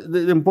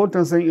 The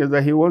important thing is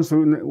that we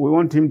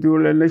want him to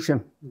win an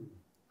election.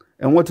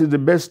 And what is the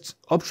best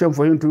option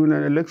for him to win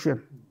an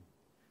election?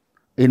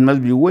 It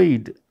must be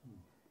weighed.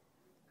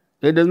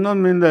 It does not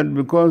mean that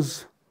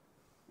because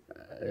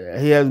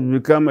he has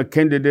become a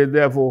candidate,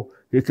 therefore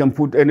he can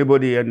put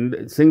anybody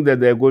and think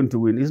that they're going to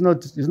win. It's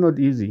not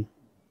easy.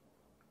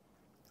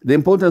 The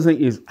important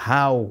thing is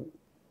how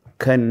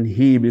can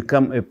he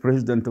become a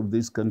president of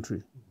this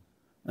country?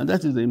 And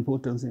that is the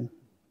important thing.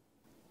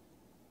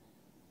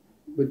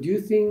 But do you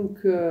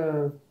think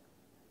a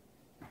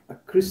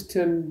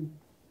Christian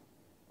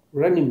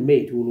running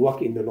mate will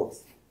work in the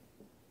north?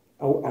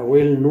 Are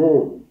well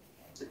known?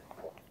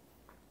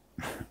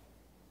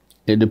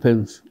 It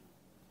depends.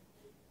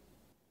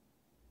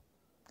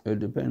 It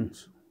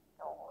depends.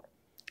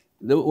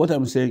 What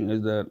I'm saying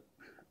is that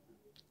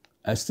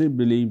I still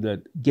believe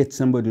that get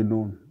somebody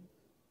known,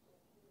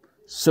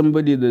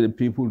 somebody that the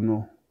people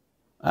know.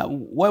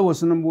 Why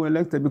was Tinubu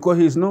elected? Because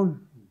he's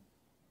known.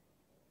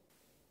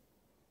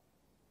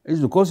 It's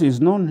because he's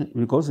known,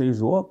 because of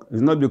his work.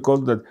 It's not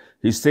because that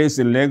he stays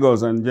in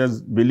Lagos and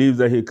just believes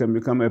that he can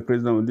become a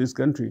president of this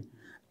country.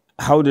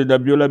 How did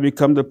Abiola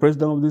become the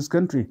president of this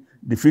country?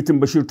 Defeating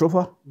Bashir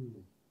Tofa?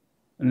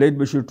 late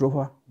Bashir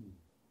Tofa?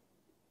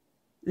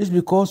 It's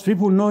because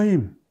people know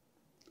him.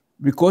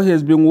 Because he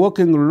has been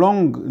working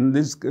long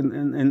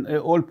in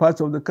all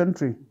parts of the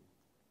country.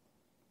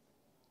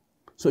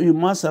 So you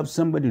must have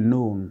somebody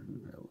known.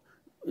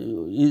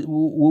 We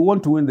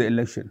want to win the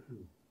election.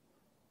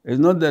 It's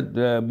not that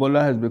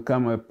Bola has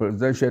become a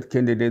presidential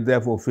candidate,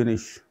 therefore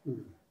finish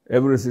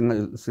everything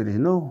is finished.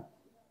 No.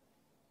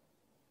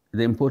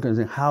 The important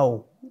thing,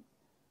 how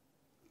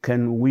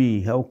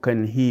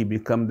can he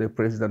become the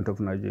president of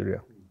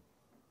Nigeria?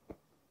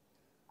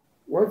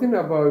 One thing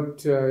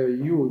about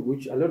you,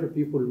 which a lot of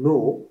people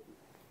know,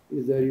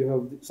 is that you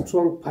have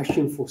strong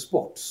passion for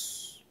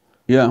sports.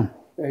 Yeah.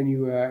 And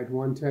you were at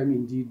one time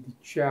indeed the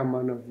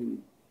chairman of the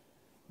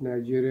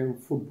Nigerian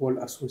Football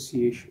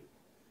Association.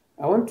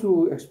 I want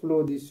to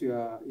explore this.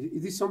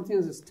 Is this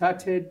something that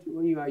started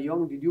when you were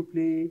young? Did you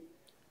play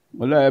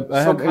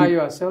soccer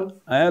yourself?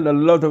 I had a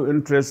lot of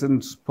interest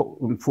in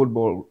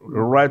football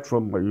right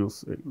from my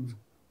youth.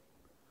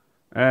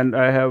 And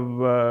I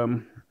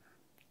have...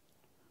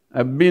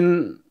 I've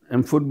been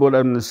in football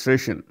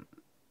administration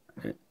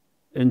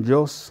in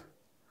Jos,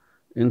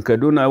 in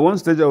Kaduna. At one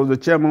stage, I was the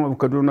chairman of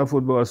Kaduna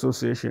Football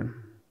Association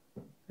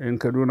in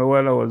Kaduna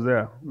while I was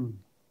there.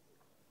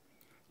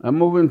 I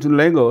moved into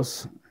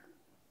Lagos.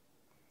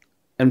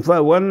 In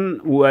fact, when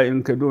we were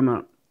in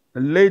Kaduna,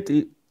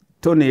 late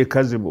Tony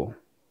Kazibo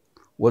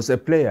was a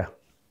player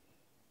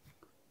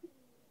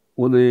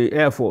with the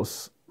Air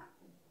Force.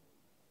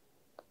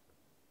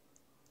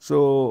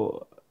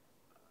 So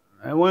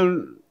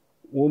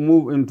we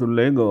moved into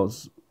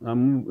Lagos. I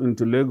moved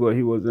into Lagos.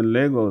 He was in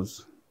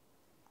Lagos.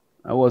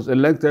 I was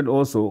elected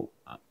also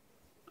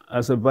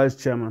as a vice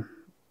chairman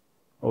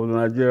of the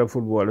Nigeria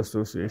Football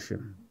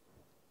Association.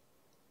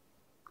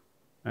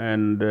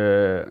 And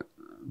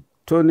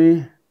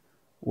Tony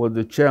was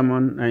the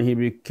chairman, and he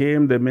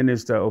became the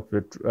minister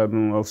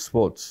of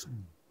sports.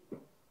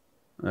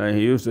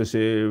 He used to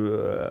say,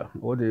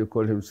 what do you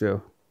call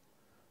himself?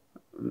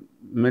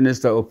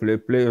 Minister of play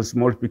and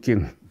small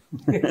picking.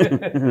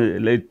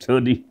 Late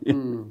Tony.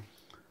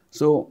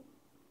 So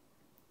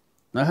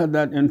I had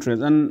that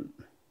interest. And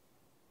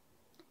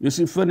you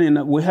see, funny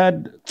enough, we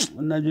had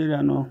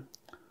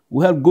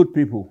good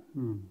people.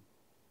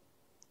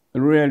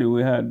 Really,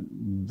 we had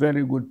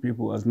very good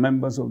people as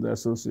members of the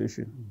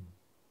association.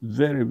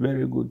 Very,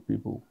 very good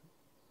people.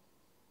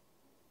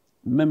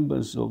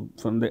 Members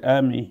from the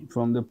army,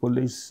 from the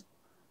police,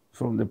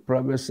 from the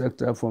private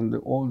sector, from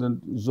all the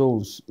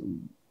zones.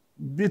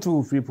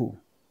 Beautiful people.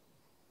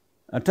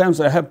 At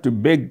times I have to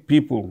beg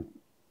people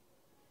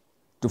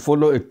to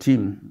follow a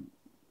team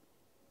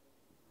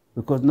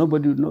because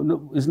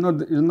it's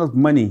not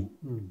money.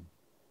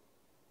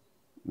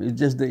 It's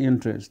just the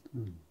interest.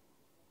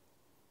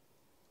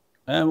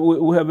 And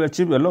we have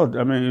achieved a lot.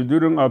 I mean,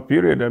 during our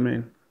period,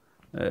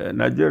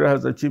 Nigeria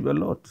has achieved a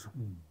lot.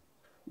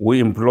 We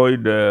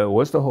employed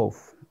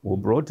Westerhoff. We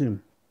brought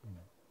him.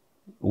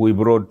 We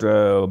brought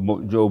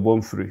Joe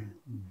Bomfrey.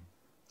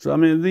 So,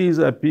 these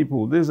are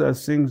people, these are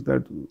things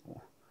that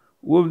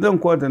we've done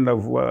quite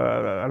enough.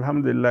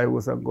 Alhamdulillah,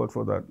 we thank God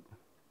for that.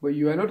 But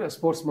you are not a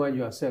sportsman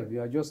yourself.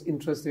 You are just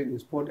interested in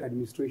sport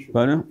administration.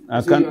 Pardon?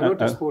 You are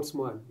not a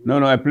sportsman.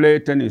 No, I play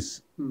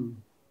tennis.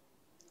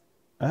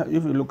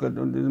 If you look at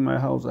this in my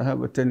house, I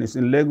have a tennis.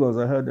 In Lagos,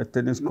 I had a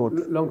tennis court.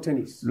 Long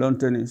tennis? Long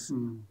tennis.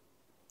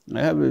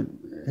 I have it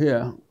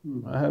here.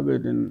 I have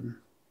it in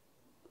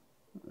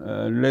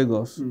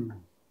Lagos.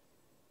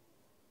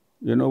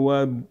 You know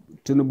where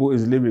Tinubu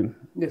is living?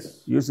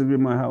 Yes. Used to be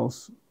my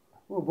house.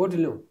 Oh,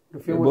 Bodilon. The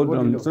famous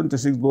Bodilon.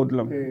 26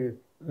 Bodilon.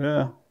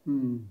 Yeah.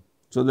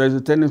 So there's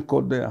a tennis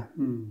court there.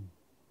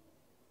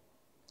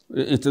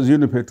 It's a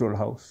Unipetrol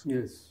house.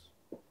 Yes.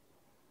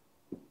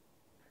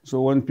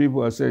 So when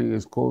people are saying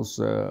it costs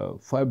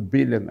 5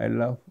 billion, I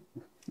laugh.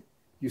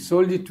 You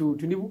sold it to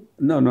Tinubu?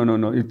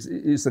 No.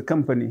 It's a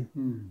company.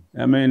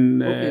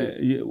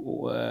 Okay.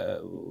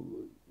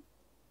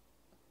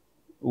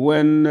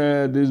 When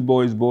these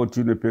boys bought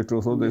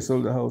Unipetrol, so they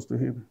sold the house to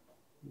him.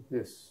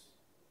 Yes.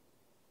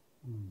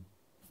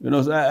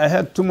 So I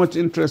had too much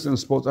interest in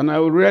sports, and I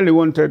really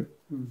wanted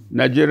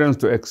Nigerians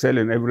to excel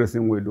in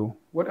everything we do.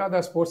 What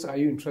other sports are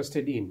you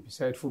interested in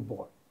besides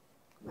football?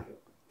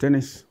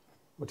 Tennis.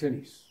 Or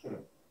tennis?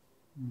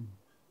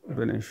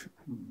 Tennis.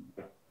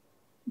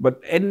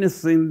 But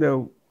anything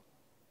that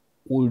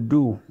will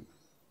do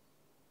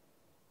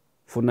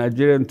for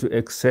Nigerians to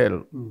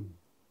excel,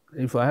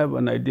 if I have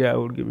an idea, I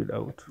will give it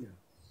out. Yeah.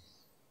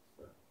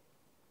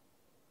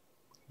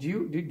 Do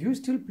you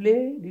still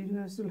play? Do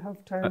you still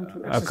have time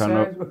to exercise? I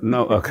cannot.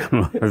 No, I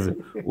cannot.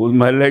 With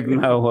my leg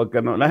now, I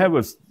cannot. I have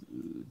a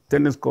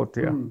tennis court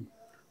here,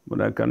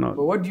 but I cannot.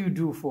 But what do you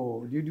do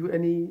do you do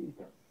any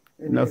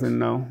Nothing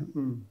now.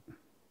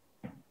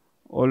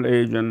 Old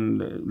age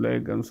and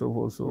leg and so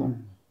forth, so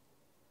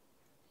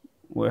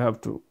we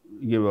have to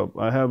give up.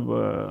 I have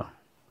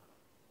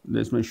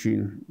this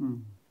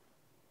machine.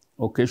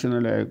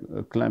 Occasionally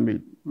I climb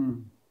it.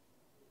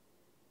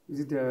 Is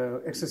it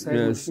an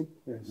exercise machine?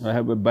 Yes. I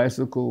have a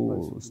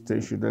bicycle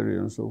stationary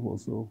and so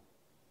forth, so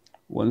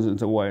once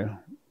in a while.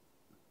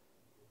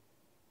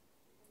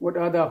 What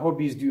other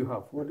hobbies do you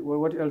have?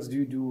 What else do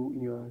you do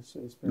in your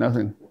spare time?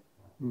 Nothing.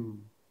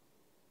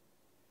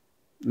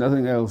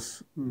 Nothing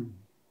else.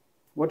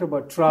 What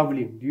about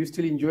traveling? Do you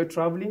still enjoy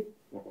traveling?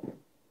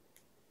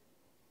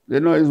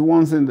 You know, it's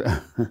one thing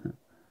that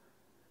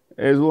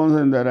it's one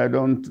thing that I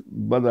don't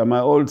bother. My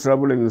old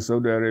traveling in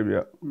Saudi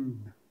Arabia.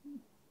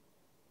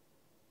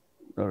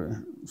 Sorry.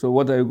 So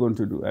what are you going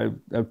to do?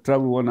 I've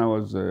traveled when I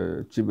was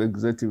chief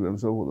executive and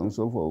so forth and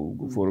so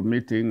forth for a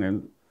meeting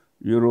and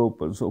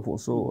Europe and so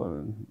forth.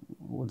 So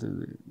what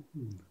is it?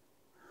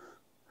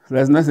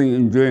 There's nothing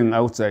enjoying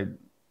outside.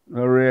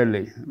 Not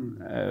really.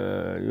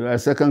 You are a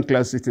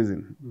second-class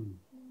citizen.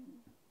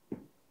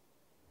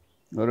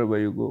 Wherever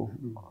you go.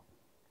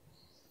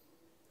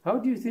 How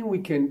do you think we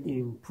can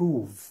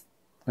improve?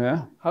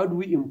 Yeah? How do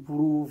we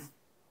improve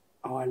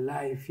our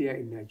life here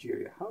in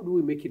Nigeria? How do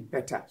we make it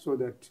better so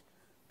that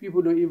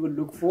people don't even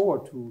look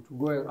forward to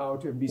going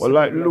out and be... Well,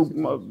 like,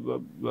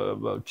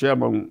 look,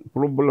 Chairman,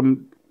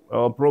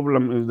 our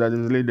problem is that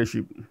is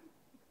leadership.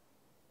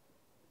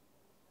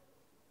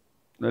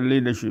 The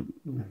leadership.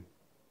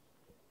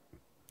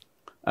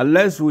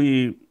 Unless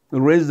we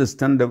raise the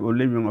standard of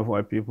living of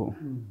our people,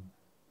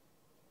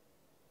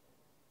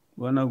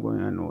 we're not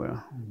going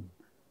anywhere.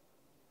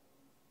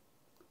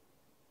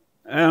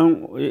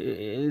 And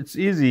it's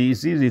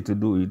easy to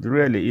do it,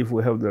 really, if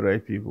we have the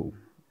right people.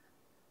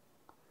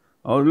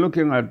 I was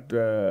looking at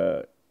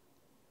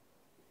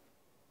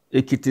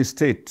Ekiti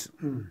State.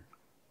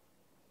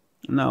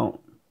 Now,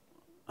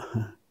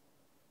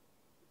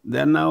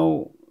 they're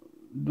now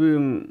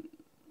doing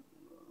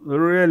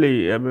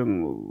really, I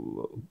mean,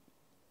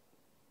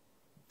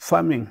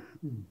 farming,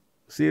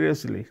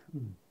 seriously.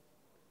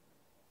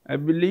 I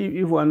believe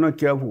if we're not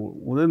careful,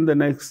 within the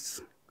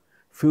next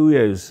few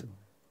years,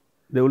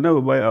 they will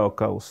never buy our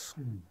cows.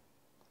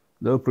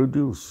 They'll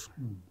produce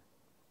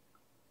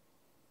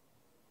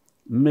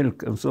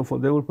milk and so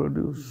forth. They will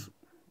produce.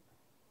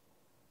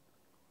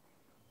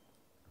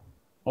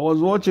 I was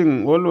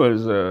watching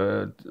always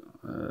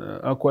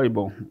Akwa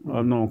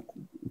Ibom,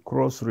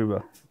 Cross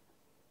River.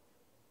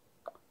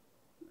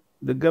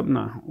 The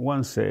governor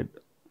once said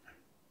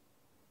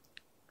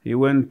he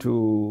went to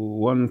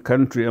one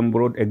country and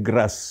brought a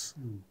grass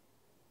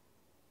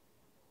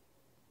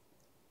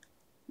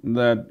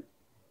that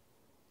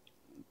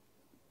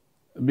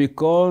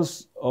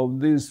because of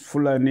this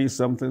Fulani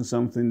something,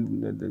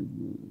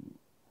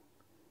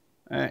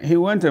 he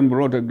went and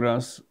brought a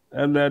grass,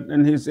 and that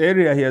in his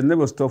area he has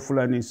never stopped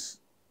Fulanis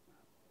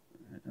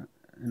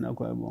in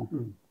Akwa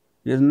Ibom.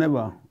 He has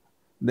never.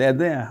 They are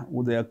there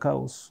with their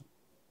cows.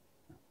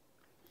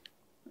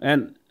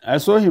 And I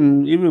saw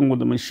him even with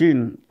the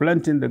machine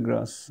planting the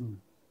grass.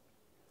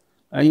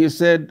 And he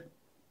said,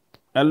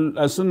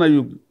 as soon as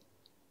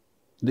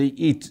they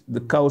eat,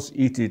 the cows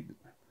eat it,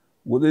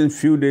 within a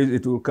few days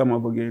it will come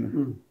up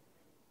again.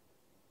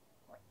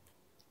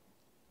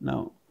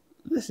 Now,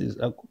 this is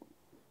a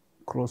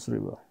Cross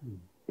River.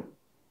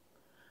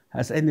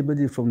 Has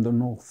anybody from the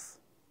north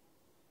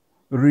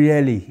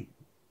really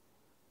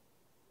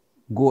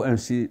go and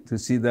see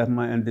that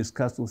man and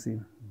discuss with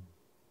him?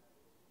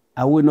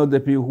 Are we not the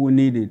people who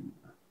need it?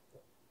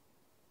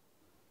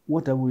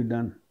 What have we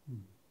done?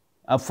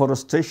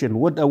 Afforestation,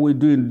 what are we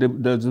doing?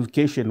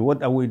 Desertification,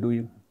 what are we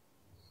doing?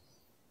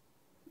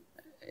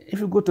 If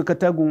you go to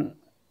Katagum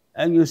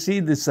and you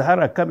see the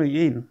Sahara coming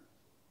in,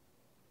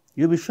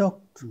 you'll be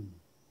shocked.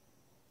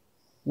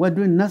 We're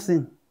doing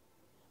nothing.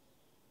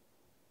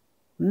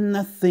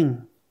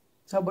 Nothing.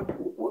 So, but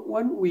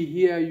when we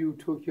hear you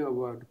talking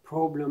about the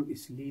problem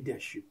is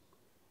leadership,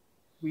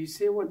 we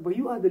say, well, but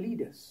you are the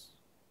leaders.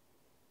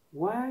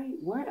 Why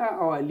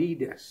are our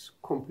leaders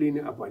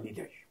complaining about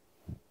leadership?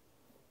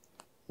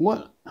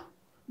 Well,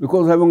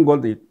 because I haven't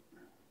got it.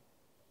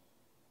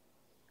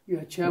 You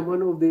are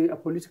chairman of a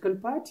political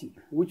party,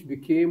 which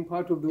became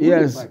part of the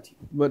ruling party.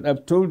 Yes, but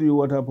I've told you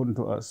what happened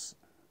to us.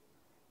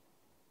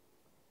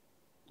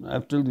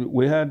 I've told you,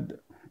 we had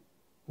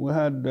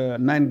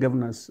 9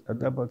 governors at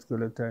that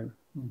particular time.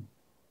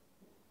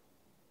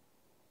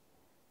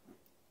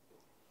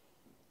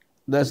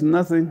 There's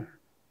nothing.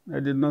 I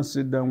did not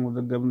sit down with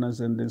the governors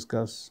and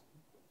discuss.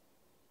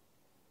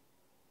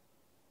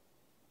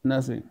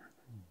 Nothing.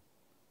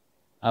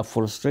 Our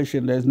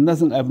frustration, there's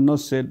nothing I've not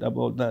said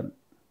about that.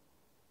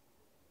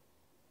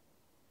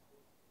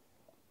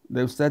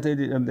 They've started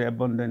it and they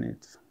abandoned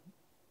it.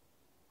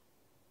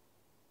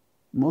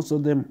 Most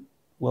of them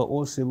were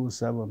all civil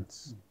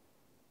servants.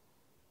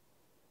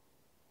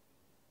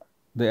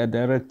 They are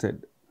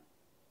directed.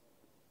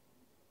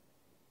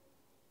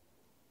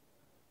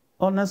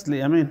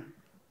 Honestly, I mean,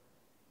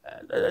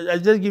 I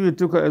just give you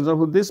 2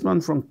 examples. This man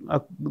from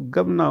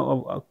governor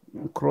of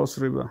Cross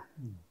River,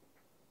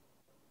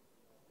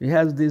 he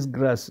has this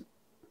grass.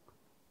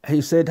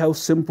 He said how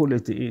simple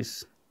it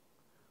is.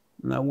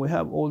 Now we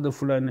have all the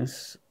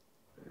Fulanis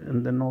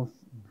in the north.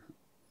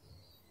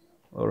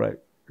 All right.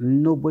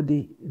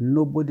 Nobody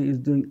is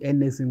doing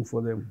anything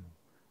for them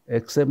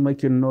except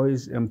making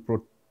noise and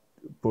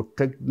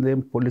protect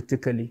them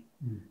politically.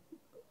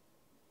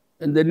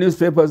 And the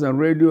newspapers and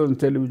radio and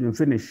television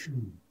finish.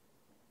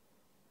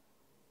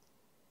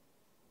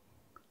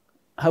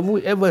 have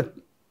we ever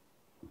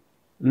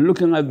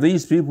looking at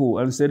these people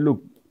and said,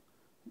 look,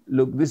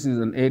 this is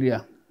an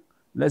area.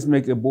 Let's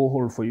make a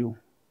borehole for you.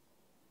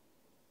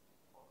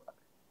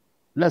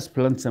 Let's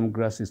plant some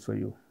grasses for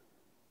you.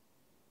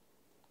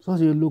 So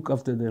you look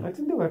after them. I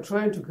think they were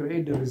trying to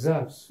create the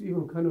reserves,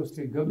 even Kano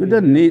State government. You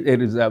don't need a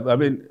reserve. I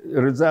mean,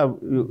 a reserve,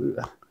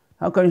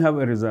 how can you have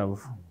a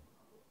reserve?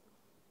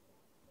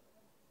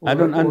 I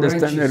don't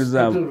understand a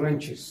reserve.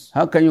 Ranches.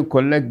 How can you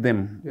collect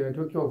them? They are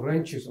talking of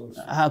ranches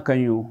also. How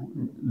can you?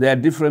 They are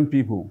different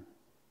people.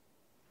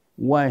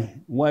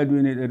 Why? Why do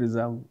you need a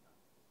reserve?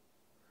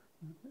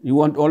 You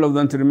want all of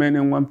them to remain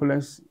in one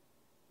place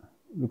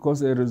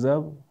because a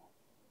reserve?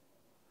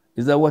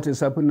 Is that what is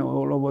happening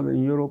all over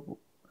in Europe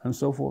and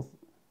so forth?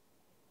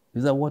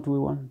 Is that what we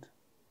want?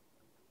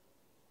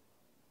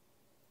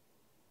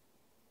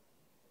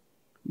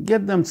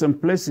 Get them some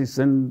places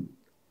and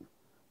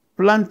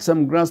plant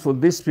some grass for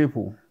these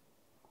people.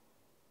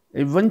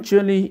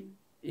 Eventually,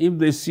 if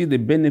they see the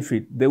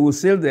benefit, they will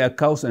sell their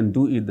cows and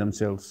do it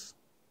themselves.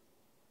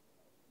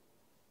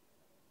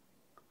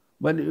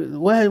 But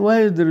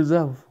why is the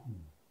reserve?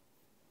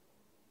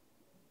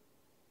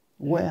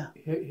 Where?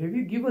 Have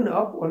you given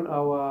up on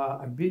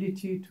our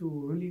ability to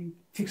really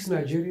fix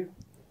Nigeria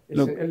as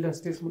an elder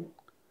statesman?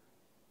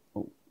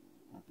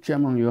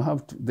 Chairman,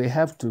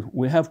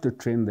 we have to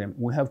train them.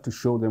 We have to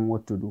show them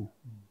what to do.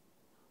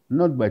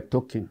 Not by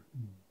talking.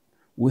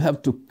 We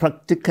have to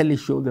practically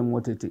show them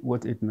what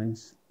it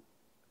means.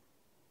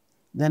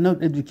 They're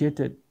not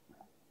educated,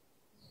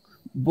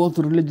 both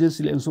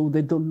religiously and so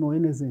they don't know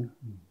anything.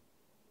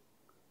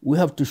 We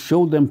have to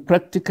show them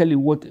practically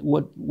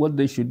what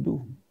they should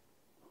do,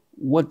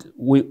 what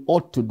we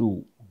ought to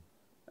do.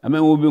 I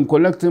mean, we've been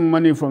collecting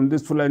money from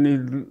this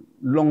Fulani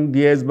long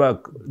years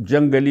back,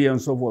 Jangali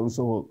and so forth and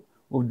so forth.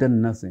 We've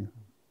done nothing.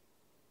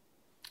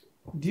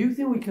 Do you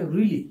think we can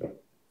really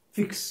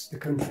fix the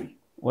country?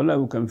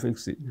 Well, we can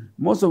fix it.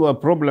 Most of our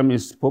problem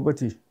is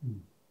poverty.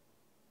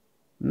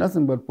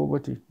 Nothing but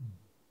poverty.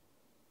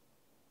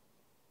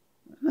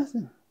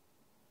 Nothing.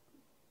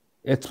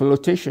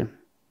 Exploitation.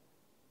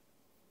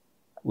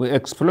 We're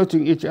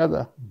exploiting each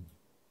other.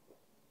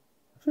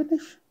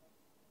 Finish.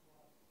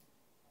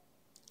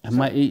 I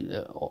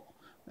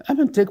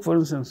mean, take for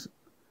instance,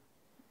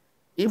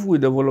 if we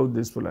develop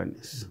these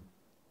Fulanis,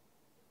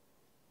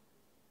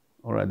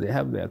 all right, they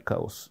have their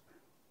cows.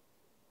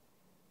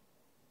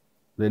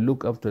 They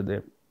look after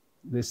them.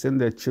 They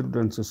send their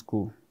children to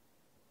school.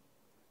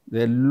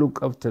 They look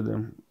after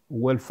them,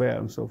 welfare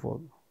and so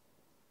forth.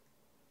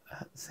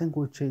 Things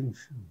will change.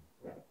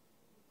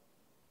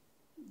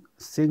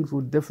 Things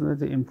will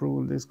definitely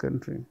improve in this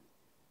country.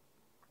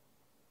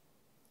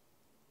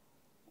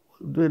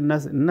 We're doing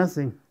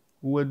nothing.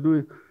 We're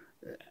doing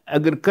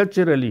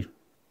agriculturally.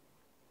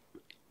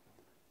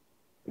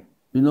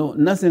 You know,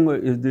 nothing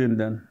is being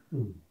done.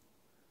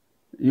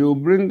 You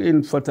bring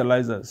in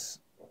fertilizers,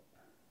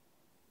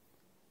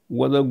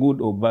 whether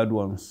good or bad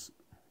ones.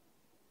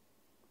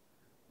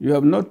 You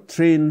have not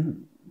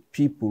trained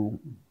people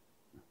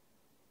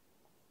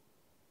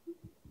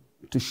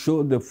to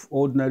show the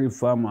ordinary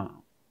farmer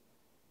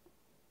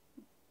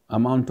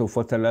amount of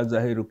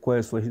fertilizer he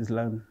requires for his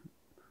land,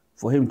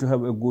 for him to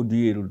have a good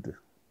yield.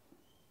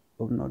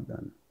 We have not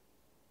done.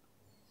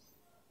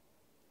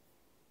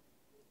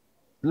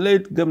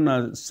 Late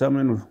Governor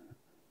Saminu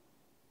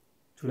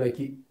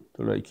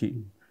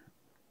Tulaiki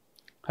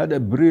had a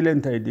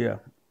brilliant idea,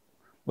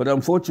 but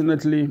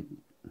unfortunately,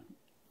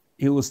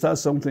 he will start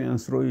something and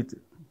throw it,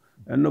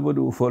 and nobody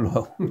will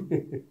follow.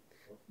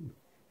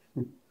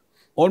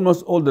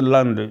 Almost all the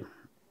land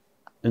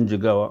in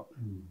Jigawa,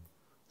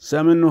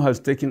 Saminu has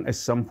taken a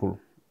sample.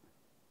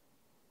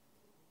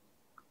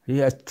 He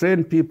has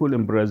trained people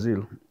in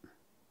Brazil.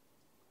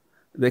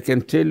 They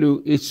can tell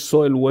you each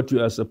soil what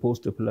you are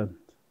supposed to plant,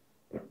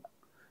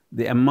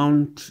 the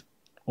amount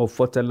of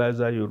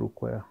fertilizer you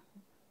require.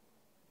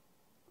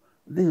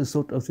 This is the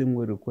sort of thing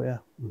we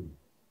require.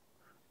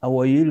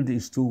 Our yield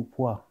is too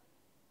poor.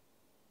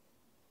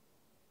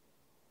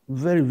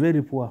 Very,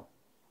 very poor.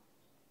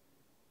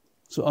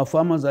 So our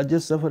farmers are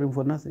just suffering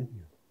for nothing.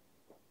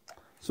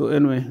 So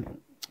anyway.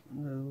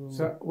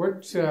 So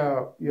what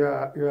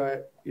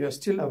you're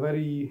still a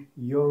very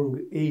young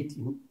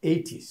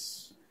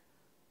 80s,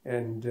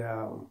 and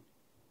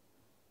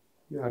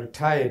you are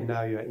retired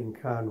now. You are in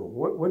Kano.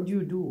 What do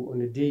you do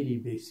on a daily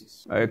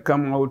basis? I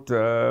come out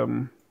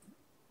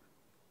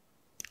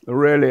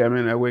rarely. I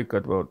mean, I wake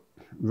up about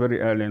very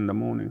early in the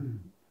morning.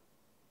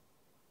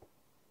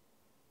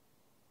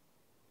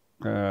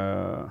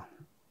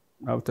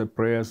 After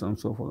prayers and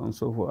so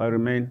forth, I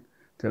remain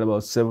till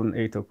about 7,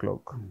 8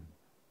 o'clock.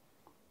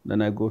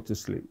 Then I go to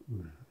sleep.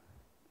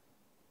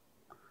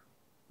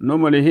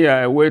 Normally here,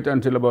 I wait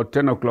until about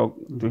 10 o'clock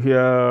to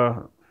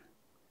hear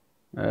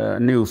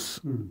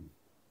news.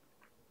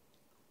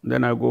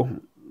 Then I go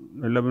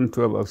 11,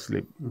 12 hours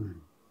sleep.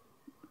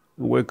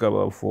 Wake up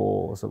about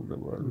 4 or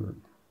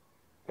something.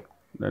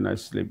 Then I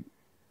sleep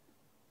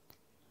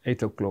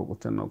 8 o'clock or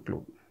 10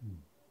 o'clock.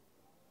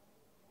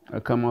 I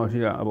come out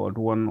here about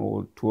 1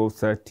 or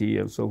 12:30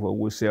 and so forth.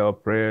 We say our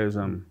prayers,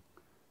 and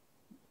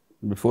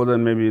before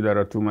then maybe there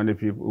are too many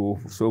people,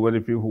 so many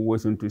people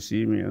waiting to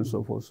see me and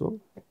so forth. So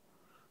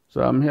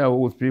I'm here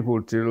with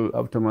people till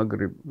after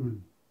Maghrib.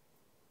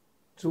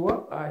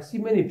 So I see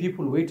many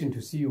people waiting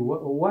to see you.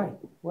 Why?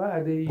 Why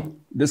are they?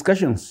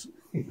 Discussions.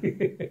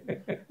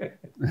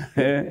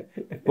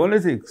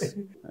 Politics.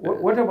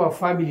 What about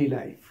family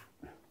life?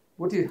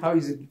 How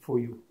is it for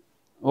you?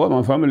 Well,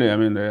 my family, I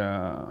mean,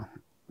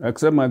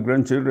 except my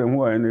grandchildren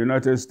who are in the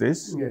United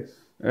States. Yes.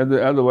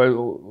 Otherwise,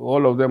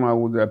 all of them are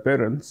with their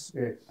parents.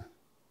 Yes.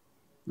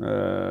 I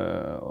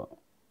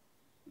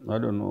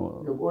don't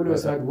know. You've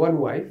always had one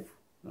wife?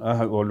 I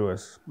have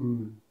always.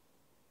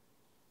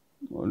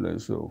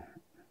 Always so.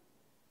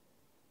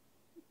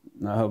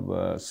 I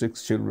have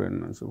 6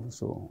 children, and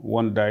so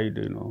one died,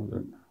 you know.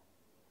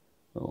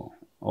 So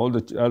all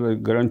the other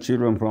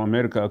grandchildren from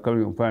America are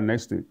coming by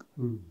next week.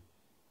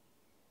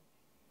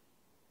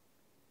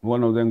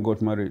 One of them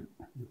got married.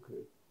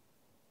 Okay.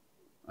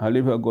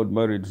 Halifa got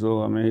married,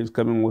 so I mean he's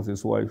coming with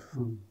his wife.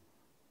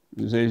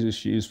 He says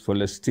she is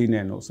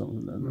Palestinian or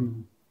something like that.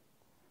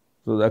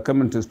 So they're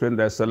coming to spend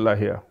their Salah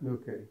here.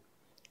 Okay.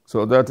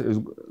 So that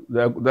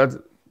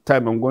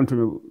time I'm going to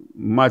be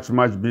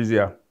much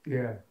busier.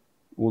 Yeah.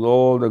 With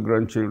all the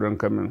grandchildren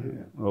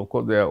coming. Yeah. Of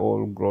course, they are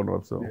all grown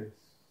up. So. Yes.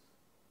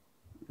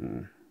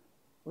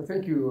 Well,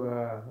 thank you,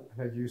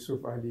 Alhaji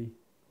Yusuf Ali.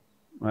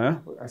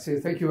 I say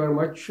thank you very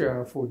much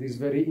for this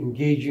very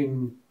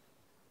engaging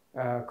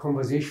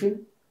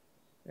conversation.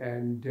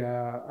 And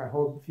I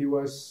hope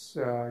viewers,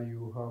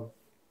 you have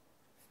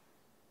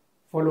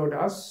followed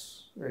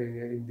us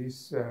in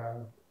this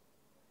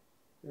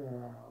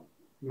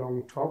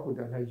long talk with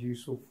Alhaji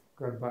Yusuf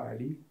Garba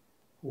Ali,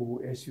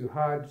 who, as you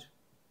heard,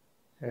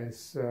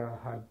 has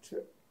had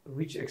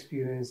rich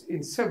experience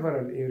in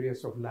several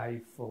areas of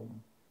life,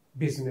 from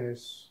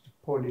business to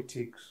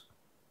politics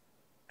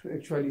to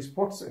actually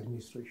sports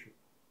administration.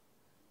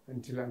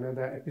 Until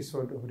another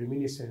episode of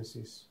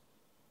Reminiscences,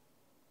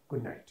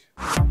 good night.